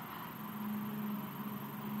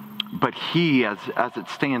 But he, as it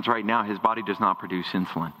stands right now, his body does not produce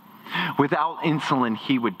insulin. Without insulin,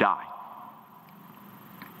 he would die.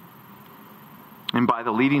 And by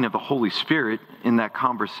the leading of the Holy Spirit in that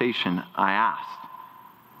conversation, I asked,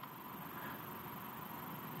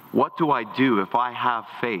 what do I do if I have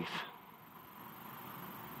faith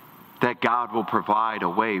that God will provide a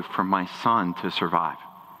way for my son to survive?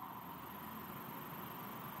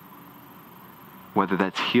 Whether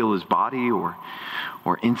that's heal his body or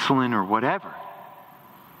insulin or whatever.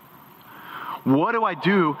 What do I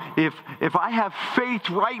do if I have faith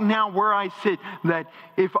right now where I sit that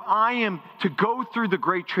if I am to go through the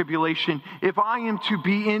Great Tribulation, if I am to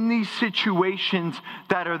be in these situations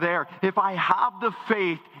that are there, if I have the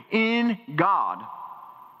faith in God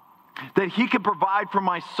that He can provide for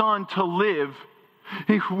my son to live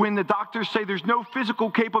when the doctors say there's no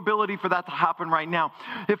physical capability for that to happen right now.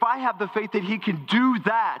 If I have the faith that He can do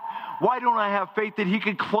that, why don't I have faith that He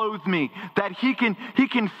can clothe me, that He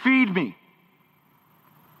can feed me?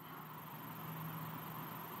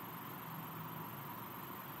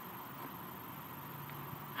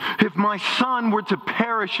 If my son were to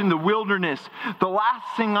perish in the wilderness, the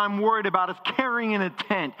last thing I'm worried about is carrying in a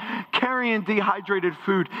tent, carrying dehydrated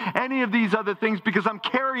food, any of these other things, because I'm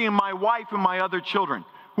carrying my wife and my other children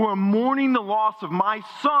who are mourning the loss of my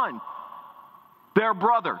son, their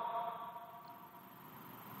brother.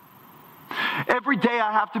 Every day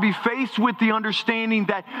I have to be faced with the understanding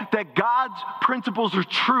that God's principles are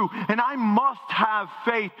true, and I must have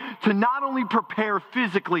faith to not only prepare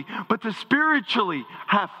physically, but to spiritually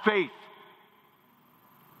have faith.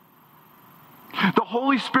 The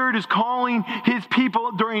Holy Spirit is calling His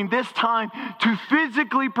people during this time to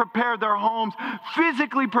physically prepare their homes,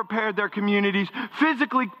 physically prepare their communities,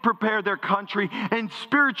 physically prepare their country, and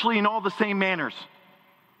spiritually in all the same manners.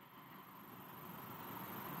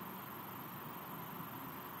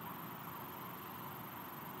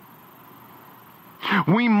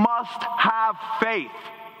 We must have faith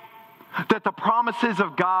that the promises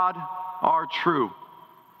of God are true.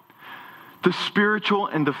 The spiritual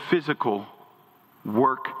and the physical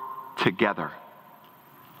work together.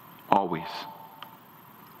 Always.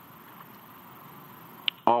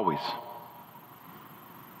 Always.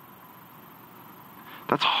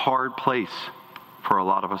 That's a hard place for a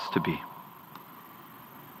lot of us to be.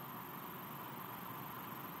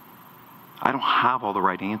 I don't have all the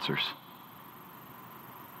right answers.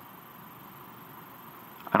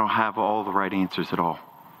 I don't have all the right answers at all.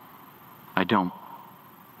 I don't.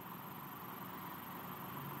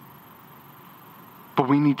 But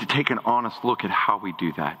we need to take an honest look at how we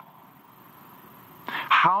do that.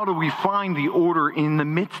 How do we find the order in the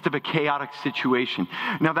midst of a chaotic situation?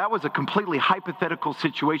 Now, that was a completely hypothetical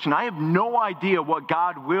situation. I have no idea what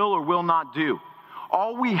God will or will not do.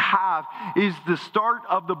 All we have is the start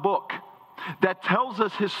of the book that tells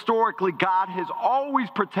us historically God has always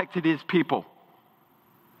protected his people.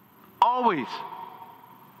 Always.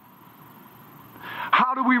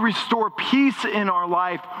 How do we restore peace in our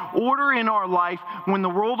life, order in our life, when the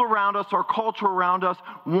world around us, our culture around us,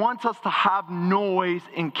 wants us to have noise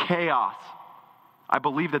and chaos? I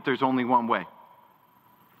believe that there's only one way.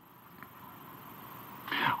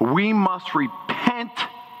 We must repent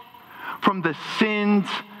from the sins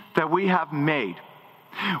that we have made.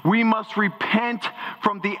 We must repent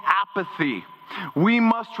from the apathy. We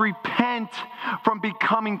must repent from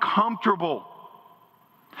becoming comfortable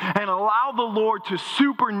and allow the Lord to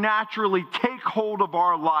supernaturally take hold of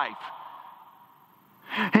our life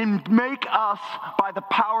and make us, by the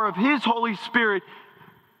power of his Holy Spirit,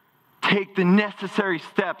 take the necessary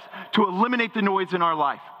steps to eliminate the noise in our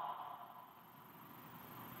life.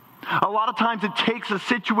 A lot of times it takes a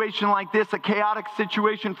situation like this, a chaotic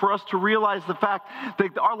situation, for us to realize the fact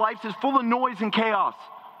that our life is full of noise and chaos.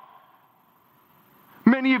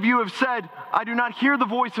 Many of you have said, I do not hear the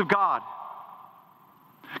voice of God.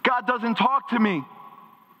 God doesn't talk to me.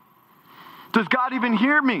 Does God even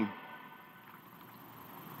hear me?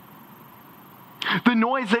 The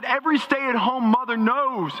noise that every stay-at-home mother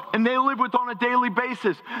knows and they live with on a daily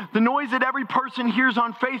basis. The noise that every person hears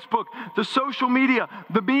on Facebook, the social media,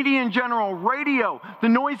 the media in general, radio. The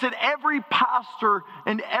noise that every pastor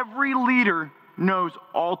and every leader knows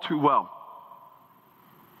all too well.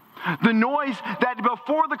 The noise that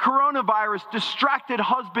before the coronavirus distracted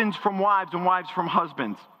husbands from wives and wives from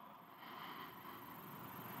husbands.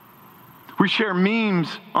 We share memes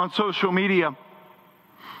on social media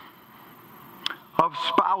of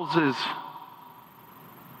spouses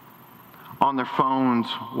on their phones,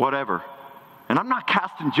 whatever. And I'm not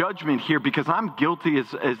casting judgment here because I'm guilty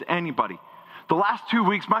as anybody. The last 2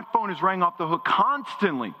 weeks, my phone has rang off the hook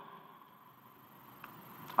constantly.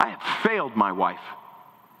 I have failed my wife.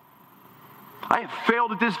 I have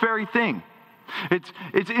failed at this very thing.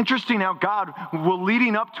 It's interesting how God will,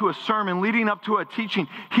 leading up to a sermon, leading up to a teaching,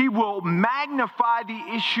 he will magnify the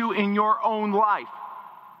issue in your own life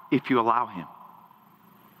if you allow him.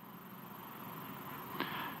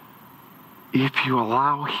 If you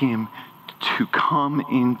allow him to come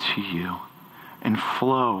into you and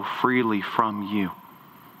flow freely from you.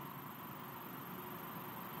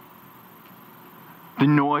 The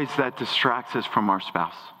noise that distracts us from our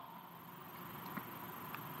spouse,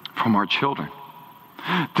 from our children.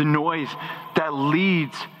 The noise that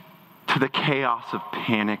leads to the chaos of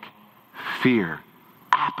panic, fear,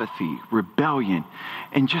 apathy, rebellion,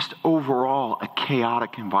 and just overall a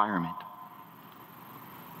chaotic environment.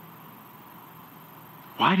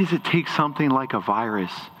 Why does it take something like a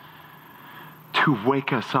virus to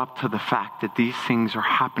wake us up to the fact that these things are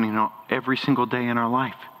happening every single day in our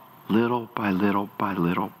life? Little by little by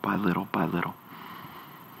little by little by little.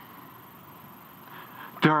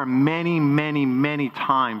 There are many, many, many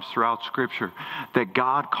times throughout Scripture that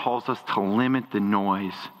God calls us to limit the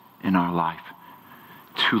noise in our life,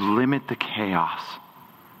 to limit the chaos,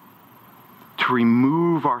 to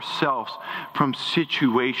remove ourselves from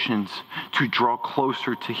situations to draw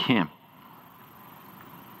closer to him.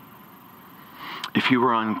 If you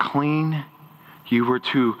were unclean, you were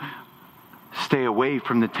to stay away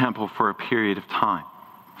from the temple for a period of time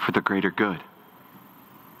for the greater good.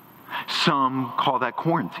 Some call that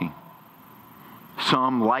quarantine.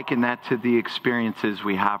 Some liken that to the experiences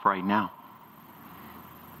we have right now.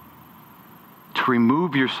 To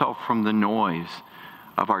remove yourself from the noise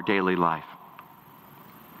of our daily life.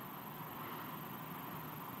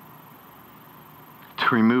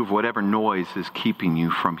 To remove whatever noise is keeping you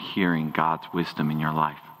from hearing God's wisdom in your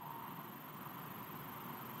life.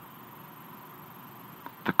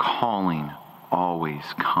 The calling always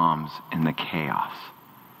comes in the chaos.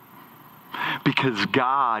 Because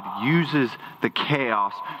God uses the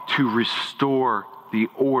chaos to restore the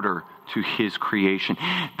order to his creation.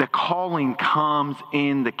 The calling comes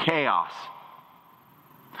in the chaos.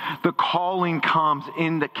 The calling comes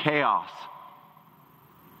in the chaos.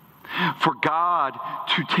 For God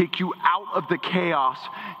to take you out of the chaos,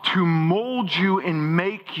 to mold you and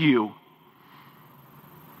make you,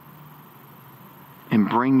 and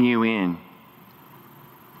bring you in.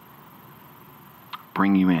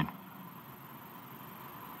 Bring you in.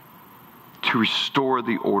 To restore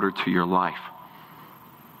the order to your life.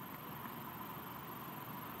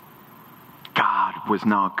 God was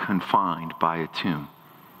not confined by a tomb.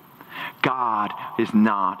 God is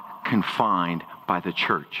not confined by the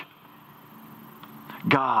church.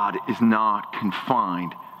 God is not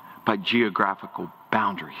confined by geographical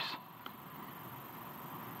boundaries.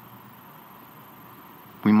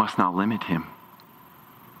 we must not limit him.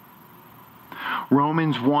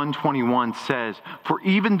 Romans 1:21 says, "For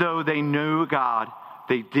even though they knew God,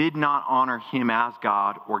 they did not honor him as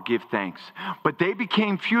God or give thanks. But they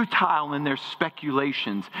became futile in their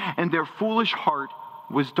speculations, and their foolish heart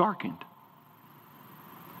was darkened."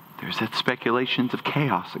 There's that speculations of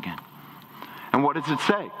chaos again. And what does it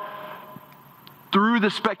say? Through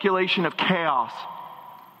the speculation of chaos,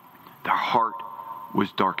 their heart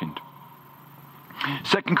was darkened.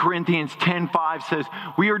 2 Corinthians 10:5 says,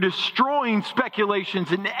 "We are destroying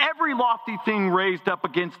speculations and every lofty thing raised up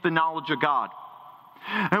against the knowledge of God.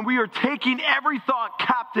 And we are taking every thought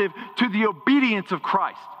captive to the obedience of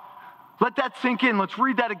Christ." Let that sink in. Let's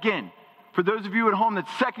read that again. For those of you at home,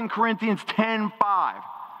 that's 2 Corinthians 10:5.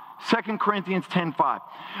 2 Corinthians 10:5.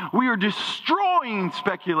 We are destroying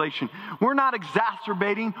speculation. We're not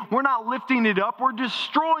exacerbating. We're not lifting it up. We're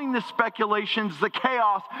destroying the speculations, the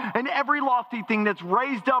chaos, and every lofty thing that's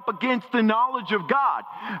raised up against the knowledge of God.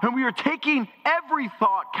 And we are taking every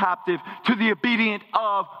thought captive to the obedience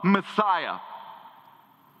of Messiah.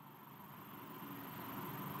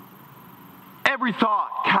 Every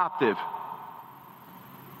thought captive.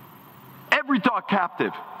 Every thought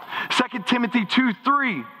captive. 2 Timothy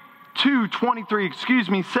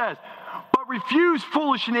 2:23 says, "But refuse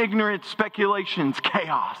foolish and ignorant speculations,"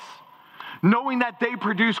 chaos, "knowing that they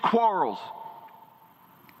produce quarrels."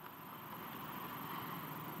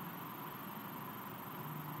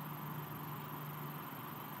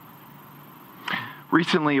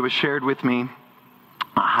 Recently, it was shared with me.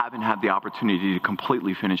 I haven't had the opportunity to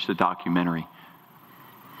completely finish the documentary.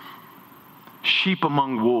 Sheep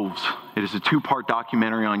Among Wolves. It is a 2-part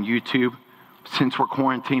documentary on YouTube. Since we're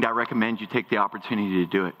quarantined, I recommend you take the opportunity to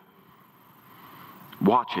do it.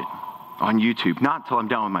 Watch it on YouTube. Not until I'm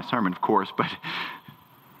done with my sermon, of course, but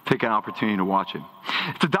take an opportunity to watch it.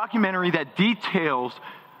 It's a documentary that details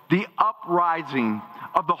the uprising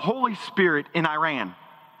of the Holy Spirit in Iran.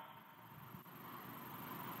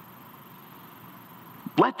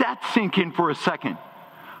 Let that sink in for a second.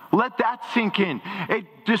 Let that sink in.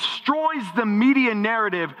 It destroys the media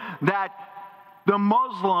narrative that the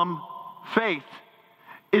Muslim faith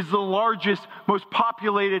is the largest, most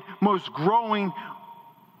populated, most growing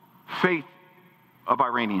faith of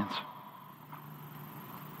Iranians.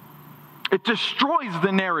 It destroys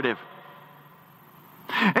the narrative.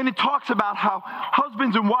 And it talks about how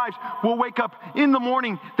husbands and wives will wake up in the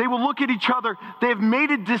morning, they will look at each other, they have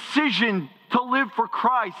made a decision to live for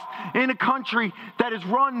Christ in a country that is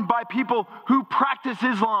run by people who practice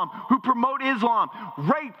Islam, who promote Islam,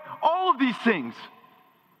 rape, all of these things.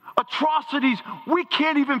 Atrocities we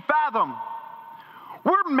can't even fathom.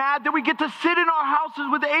 We're mad that we get to sit in our houses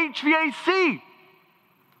with HVAC.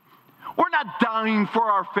 We're not dying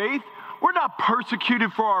for our faith. We're not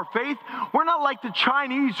persecuted for our faith. We're not like the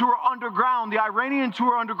Chinese who are underground, the Iranians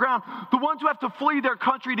who are underground, the ones who have to flee their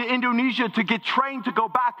country to Indonesia to get trained to go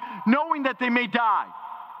back, knowing that they may die.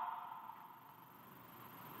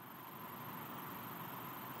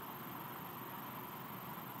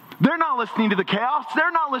 They're not listening to the chaos.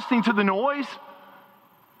 They're not listening to the noise.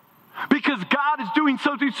 Because God is doing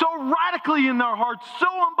something so radically in their heart,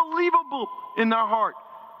 so unbelievable in their heart.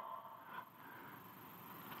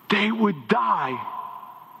 They would die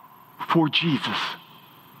for Jesus.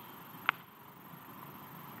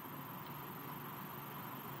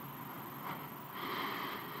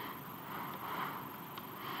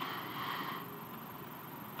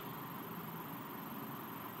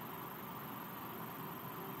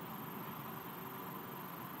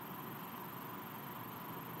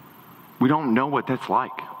 We don't know what that's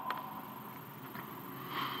like.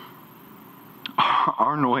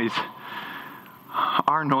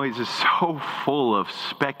 Our noise is so full of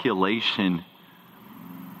speculation.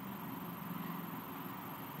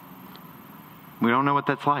 We don't know what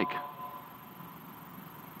that's like.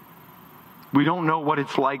 We don't know what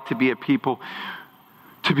it's like to be a people,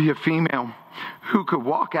 to be a female who could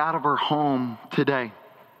walk out of her home today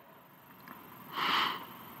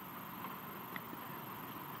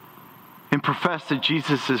and profess that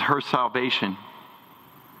Jesus is her salvation.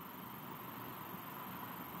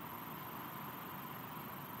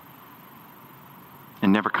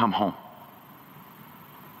 And never come home.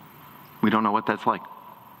 We don't know what that's like.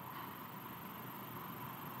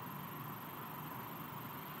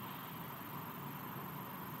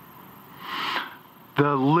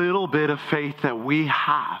 The little bit of faith that we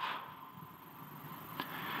have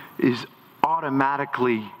is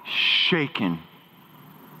automatically shaken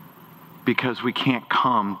because we can't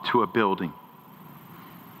come to a building.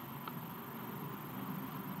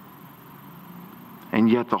 And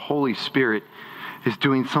yet the Holy Spirit is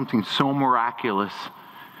doing something so miraculous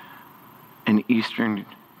in Eastern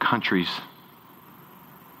countries,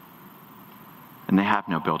 and they have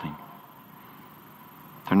no building.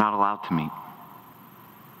 They're not allowed to meet.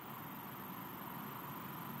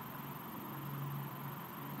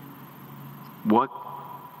 What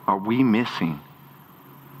are we missing?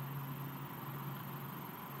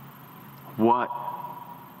 What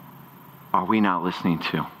are we not listening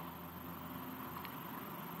to?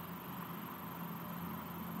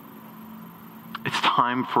 It's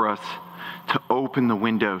time for us to open the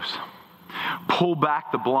windows, pull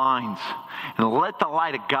back the blinds, and let the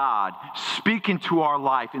light of God speak into our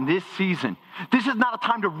life in this season. This is not a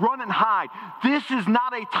time to run and hide. This is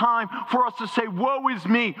not a time for us to say, woe is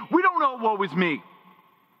me. We don't know woe is me.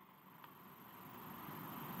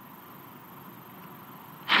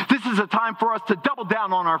 This is a time for us to double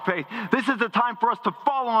down on our faith. This is a time for us to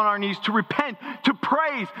fall on our knees, to repent, to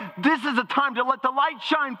praise. This is a time to let the light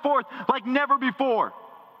shine forth like never before.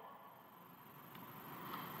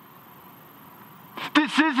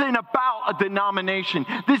 This isn't about a denomination.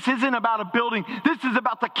 This isn't about a building. This is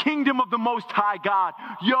about the kingdom of the Most High God.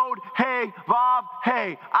 Yod, He, Vav,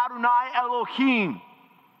 He, Adonai Elohim.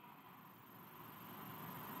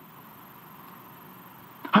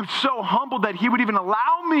 I'm so humbled that He would even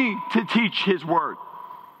allow me to teach His word.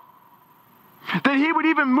 That He would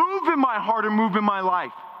even move in my heart and move in my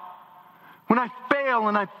life. When I fail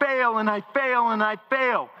and I fail and I fail and I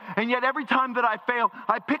fail. And yet every time that I fail,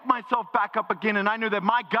 I pick myself back up again, and I know that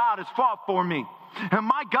my God has fought for me. And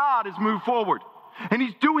my God has moved forward. And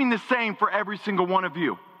He's doing the same for every single one of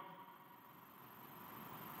you.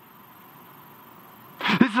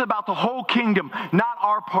 This is about the whole kingdom, not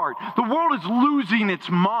our part. The world is losing its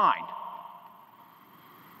mind.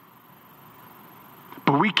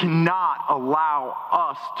 But we cannot allow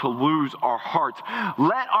us to lose our hearts.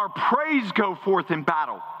 Let our praise go forth in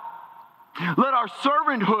battle. Let our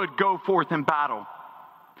servanthood go forth in battle.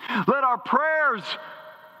 Let our prayers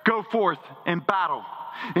go forth in battle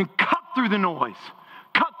and cut through the noise,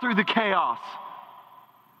 cut through the chaos.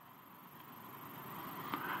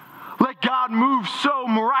 Let God move so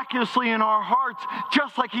miraculously in our hearts,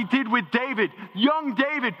 just like He did with David, young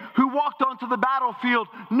David, who walked onto the battlefield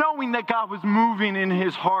knowing that God was moving in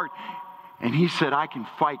his heart. And he said, I can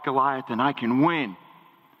fight Goliath and I can win.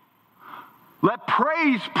 Let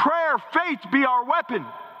praise, prayer, faith be our weapon.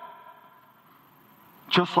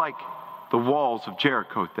 Just like the walls of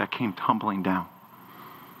Jericho that came tumbling down.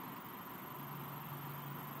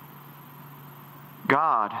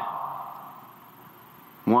 God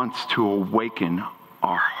wants to awaken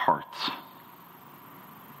our hearts.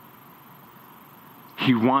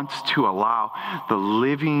 He wants to allow the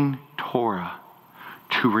living Torah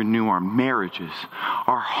to renew our marriages,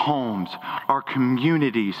 our homes, our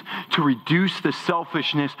communities, to reduce the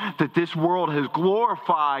selfishness that this world has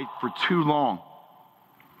glorified for too long.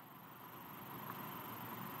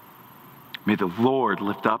 May the Lord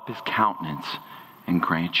lift up His countenance and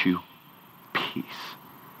grant you peace.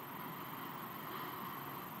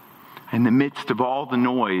 In the midst of all the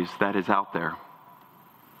noise that is out there,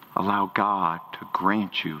 allow God to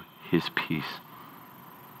grant you His peace.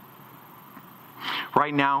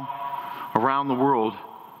 Right now, around the world,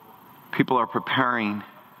 people are preparing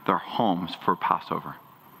their homes for Passover.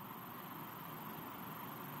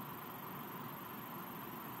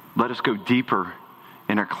 Let us go deeper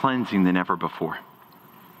in our cleansing than ever before.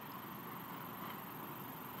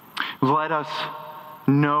 Let us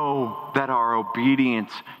know that our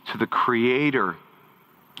obedience to the Creator,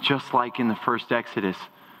 just like in the first Exodus,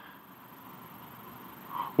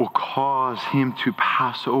 will cause Him to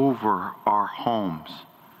pass over our homes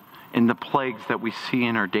in the plagues that we see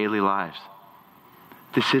in our daily lives.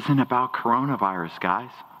 This isn't about coronavirus, guys.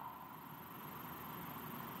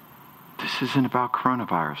 This isn't about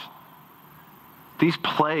coronavirus. These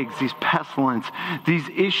plagues, these pestilence, these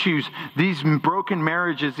issues, these broken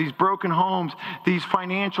marriages, these broken homes, these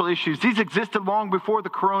financial issues, these existed long before the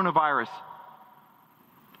coronavirus.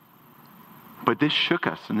 But this shook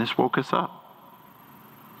us and this woke us up.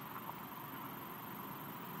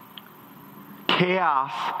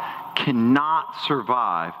 Chaos cannot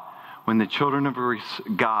survive when the children of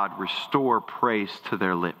God restore praise to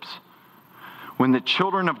their lips. When the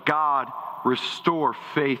children of God restore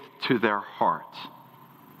faith to their hearts.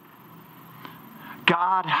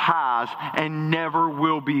 God has and never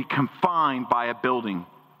will be confined by a building.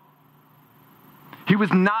 He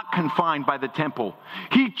was not confined by the temple.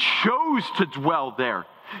 He chose to dwell there.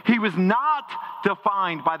 He was not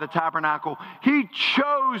defined by the tabernacle. He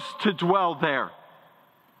chose to dwell there.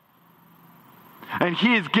 And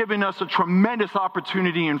He has given us a tremendous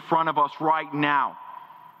opportunity in front of us right now.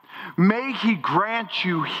 May he grant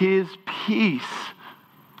you his peace.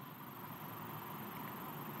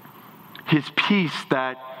 His peace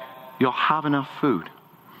that you'll have enough food.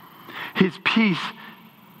 His peace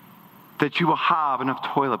that you will have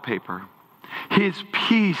enough toilet paper. His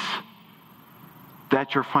peace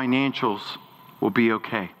that your financials will be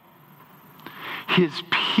okay. His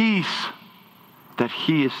peace that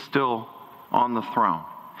he is still on the throne.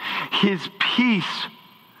 His peace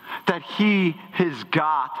that he has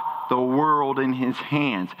got the world in his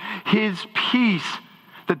hands. His peace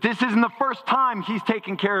that this isn't the first time he's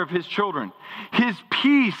taken care of his children. His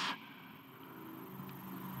peace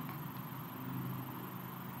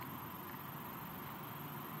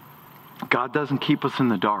God doesn't keep us in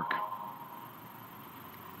the dark.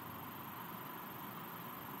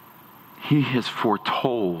 He has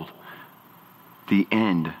foretold the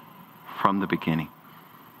end from the beginning.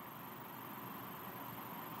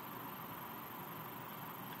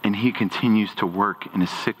 And he continues to work in a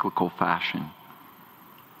cyclical fashion.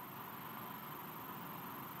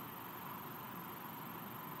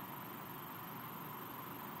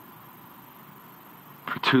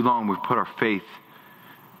 For too long, we've put our faith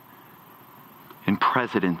in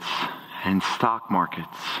presidents and stock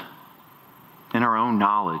markets, in our own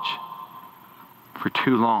knowledge, for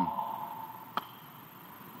too long.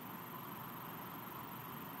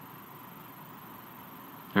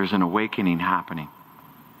 There's an awakening happening.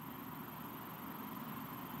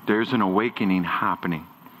 There's an awakening happening.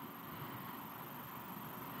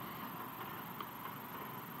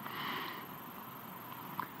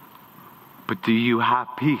 But do you have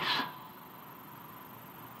peace?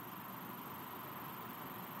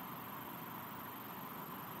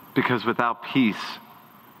 Because without peace,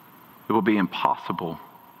 it will be impossible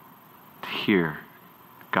to hear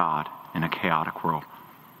God in a chaotic world.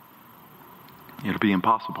 It'll be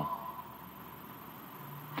impossible.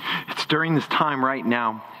 It's during this time right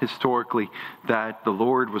now, historically, that the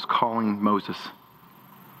Lord was calling Moses.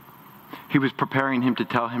 He was preparing him to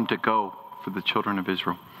tell him to go for the children of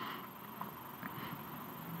Israel.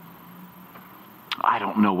 I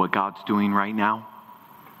don't know what God's doing right now.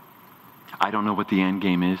 I don't know what the end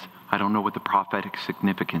game is. I don't know what the prophetic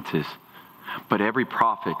significance is. But every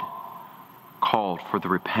prophet called for the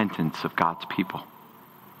repentance of God's people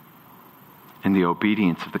and the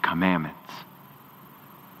obedience of the commandments.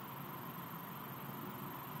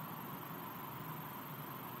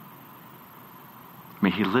 May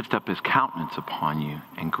he lift up his countenance upon you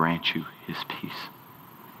and grant you his peace.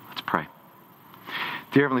 Let's pray.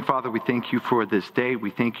 Dear Heavenly Father, we thank you for this day. We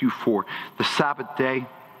thank you for the Sabbath day.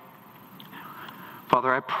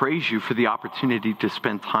 Father, I praise you for the opportunity to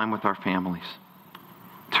spend time with our families,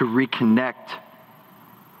 to reconnect,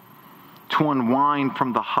 to unwind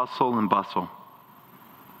from the hustle and bustle.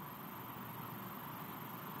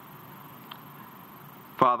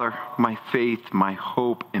 Father, my faith, my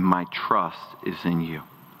hope, and my trust is in you.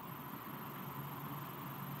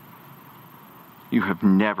 You have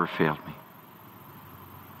never failed me.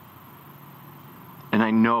 And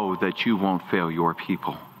I know that you won't fail your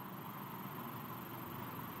people.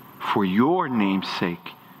 For your name's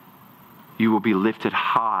sake, you will be lifted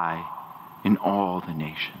high in all the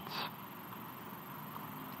nations.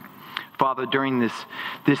 Father, during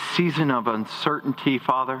this season of uncertainty,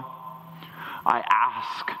 Father, I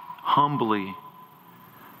ask humbly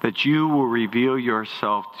that you will reveal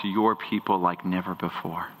yourself to your people like never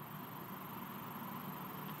before.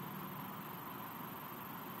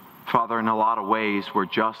 Father, in a lot of ways, we're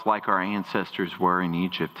just like our ancestors were in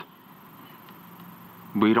Egypt.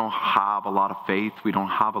 We don't have a lot of faith. We don't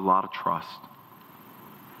have a lot of trust.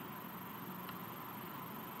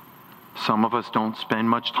 Some of us don't spend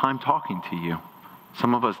much time talking to you.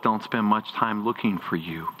 Some of us don't spend much time looking for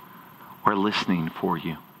you or listening for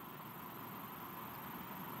you.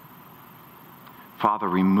 Father,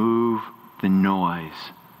 remove the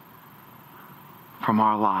noise from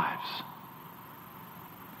our lives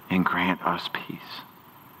and grant us peace.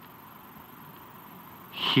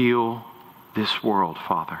 Heal this world,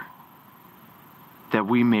 Father, that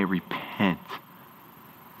we may repent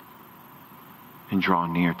and draw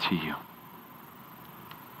near to you.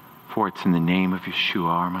 For it's in the name of Yeshua,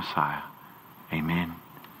 our Messiah. Amen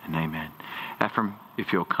and amen. Ephraim,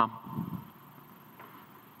 if you'll come.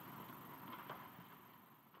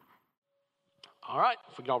 All right,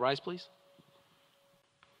 if we could all rise, please.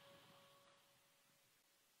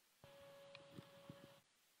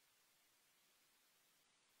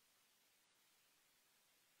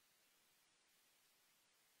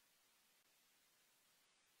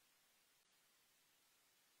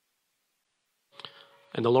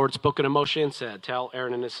 And the Lord spoke in a Moshe and said, tell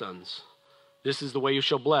Aaron and his sons, This is the way you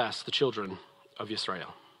shall bless the children of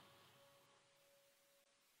Israel.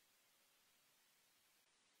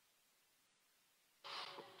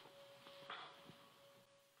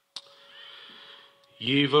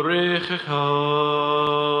 Yivarechecha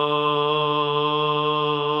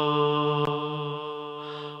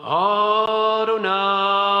Adonai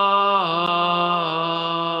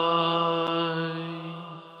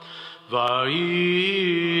Vayishmerecha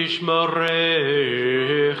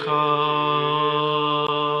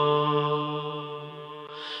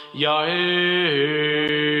Yair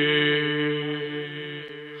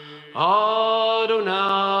Adonai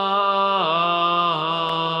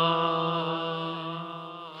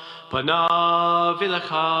Panav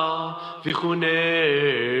Elecha Vichunecha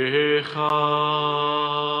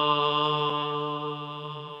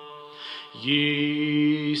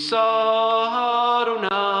Yisa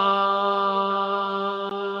Adonai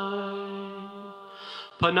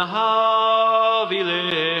Panav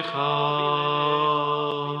Elecha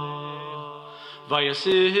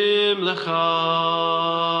Vayasim Lecha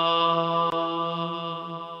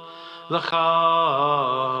Lecha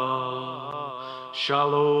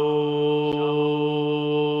Shalom.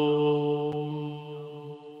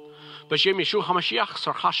 B'Shem Yeshua HaMashiach,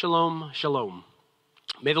 Sarcha Shalom, Shalom.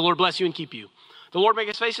 May the Lord bless you and keep you. The Lord make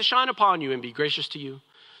his face to shine upon you and be gracious to you.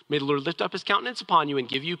 May the Lord lift up his countenance upon you and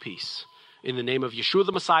give you peace. In the name of Yeshua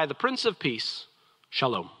the Messiah, the Prince of Peace,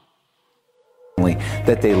 Shalom.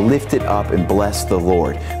 That they lifted up and blessed the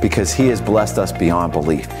Lord, because he has blessed us beyond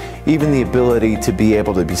belief. Even the ability to be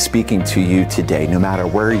able to be speaking to you today, no matter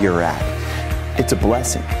where you're at, it's a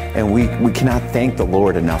blessing, and we cannot thank the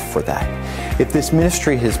Lord enough for that. If this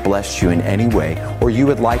ministry has blessed you in any way, or you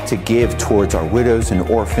would like to give towards our widows and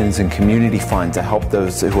orphans and community fund to help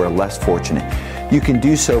those who are less fortunate, you can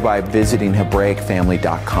do so by visiting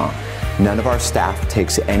HebraicFamily.com. None of our staff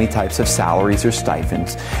takes any types of salaries or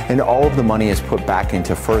stipends, and all of the money is put back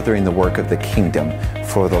into furthering the work of the kingdom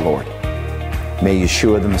for the Lord. May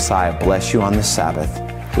Yeshua the Messiah bless you on the Sabbath.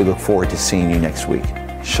 We look forward to seeing you next week.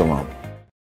 Shalom.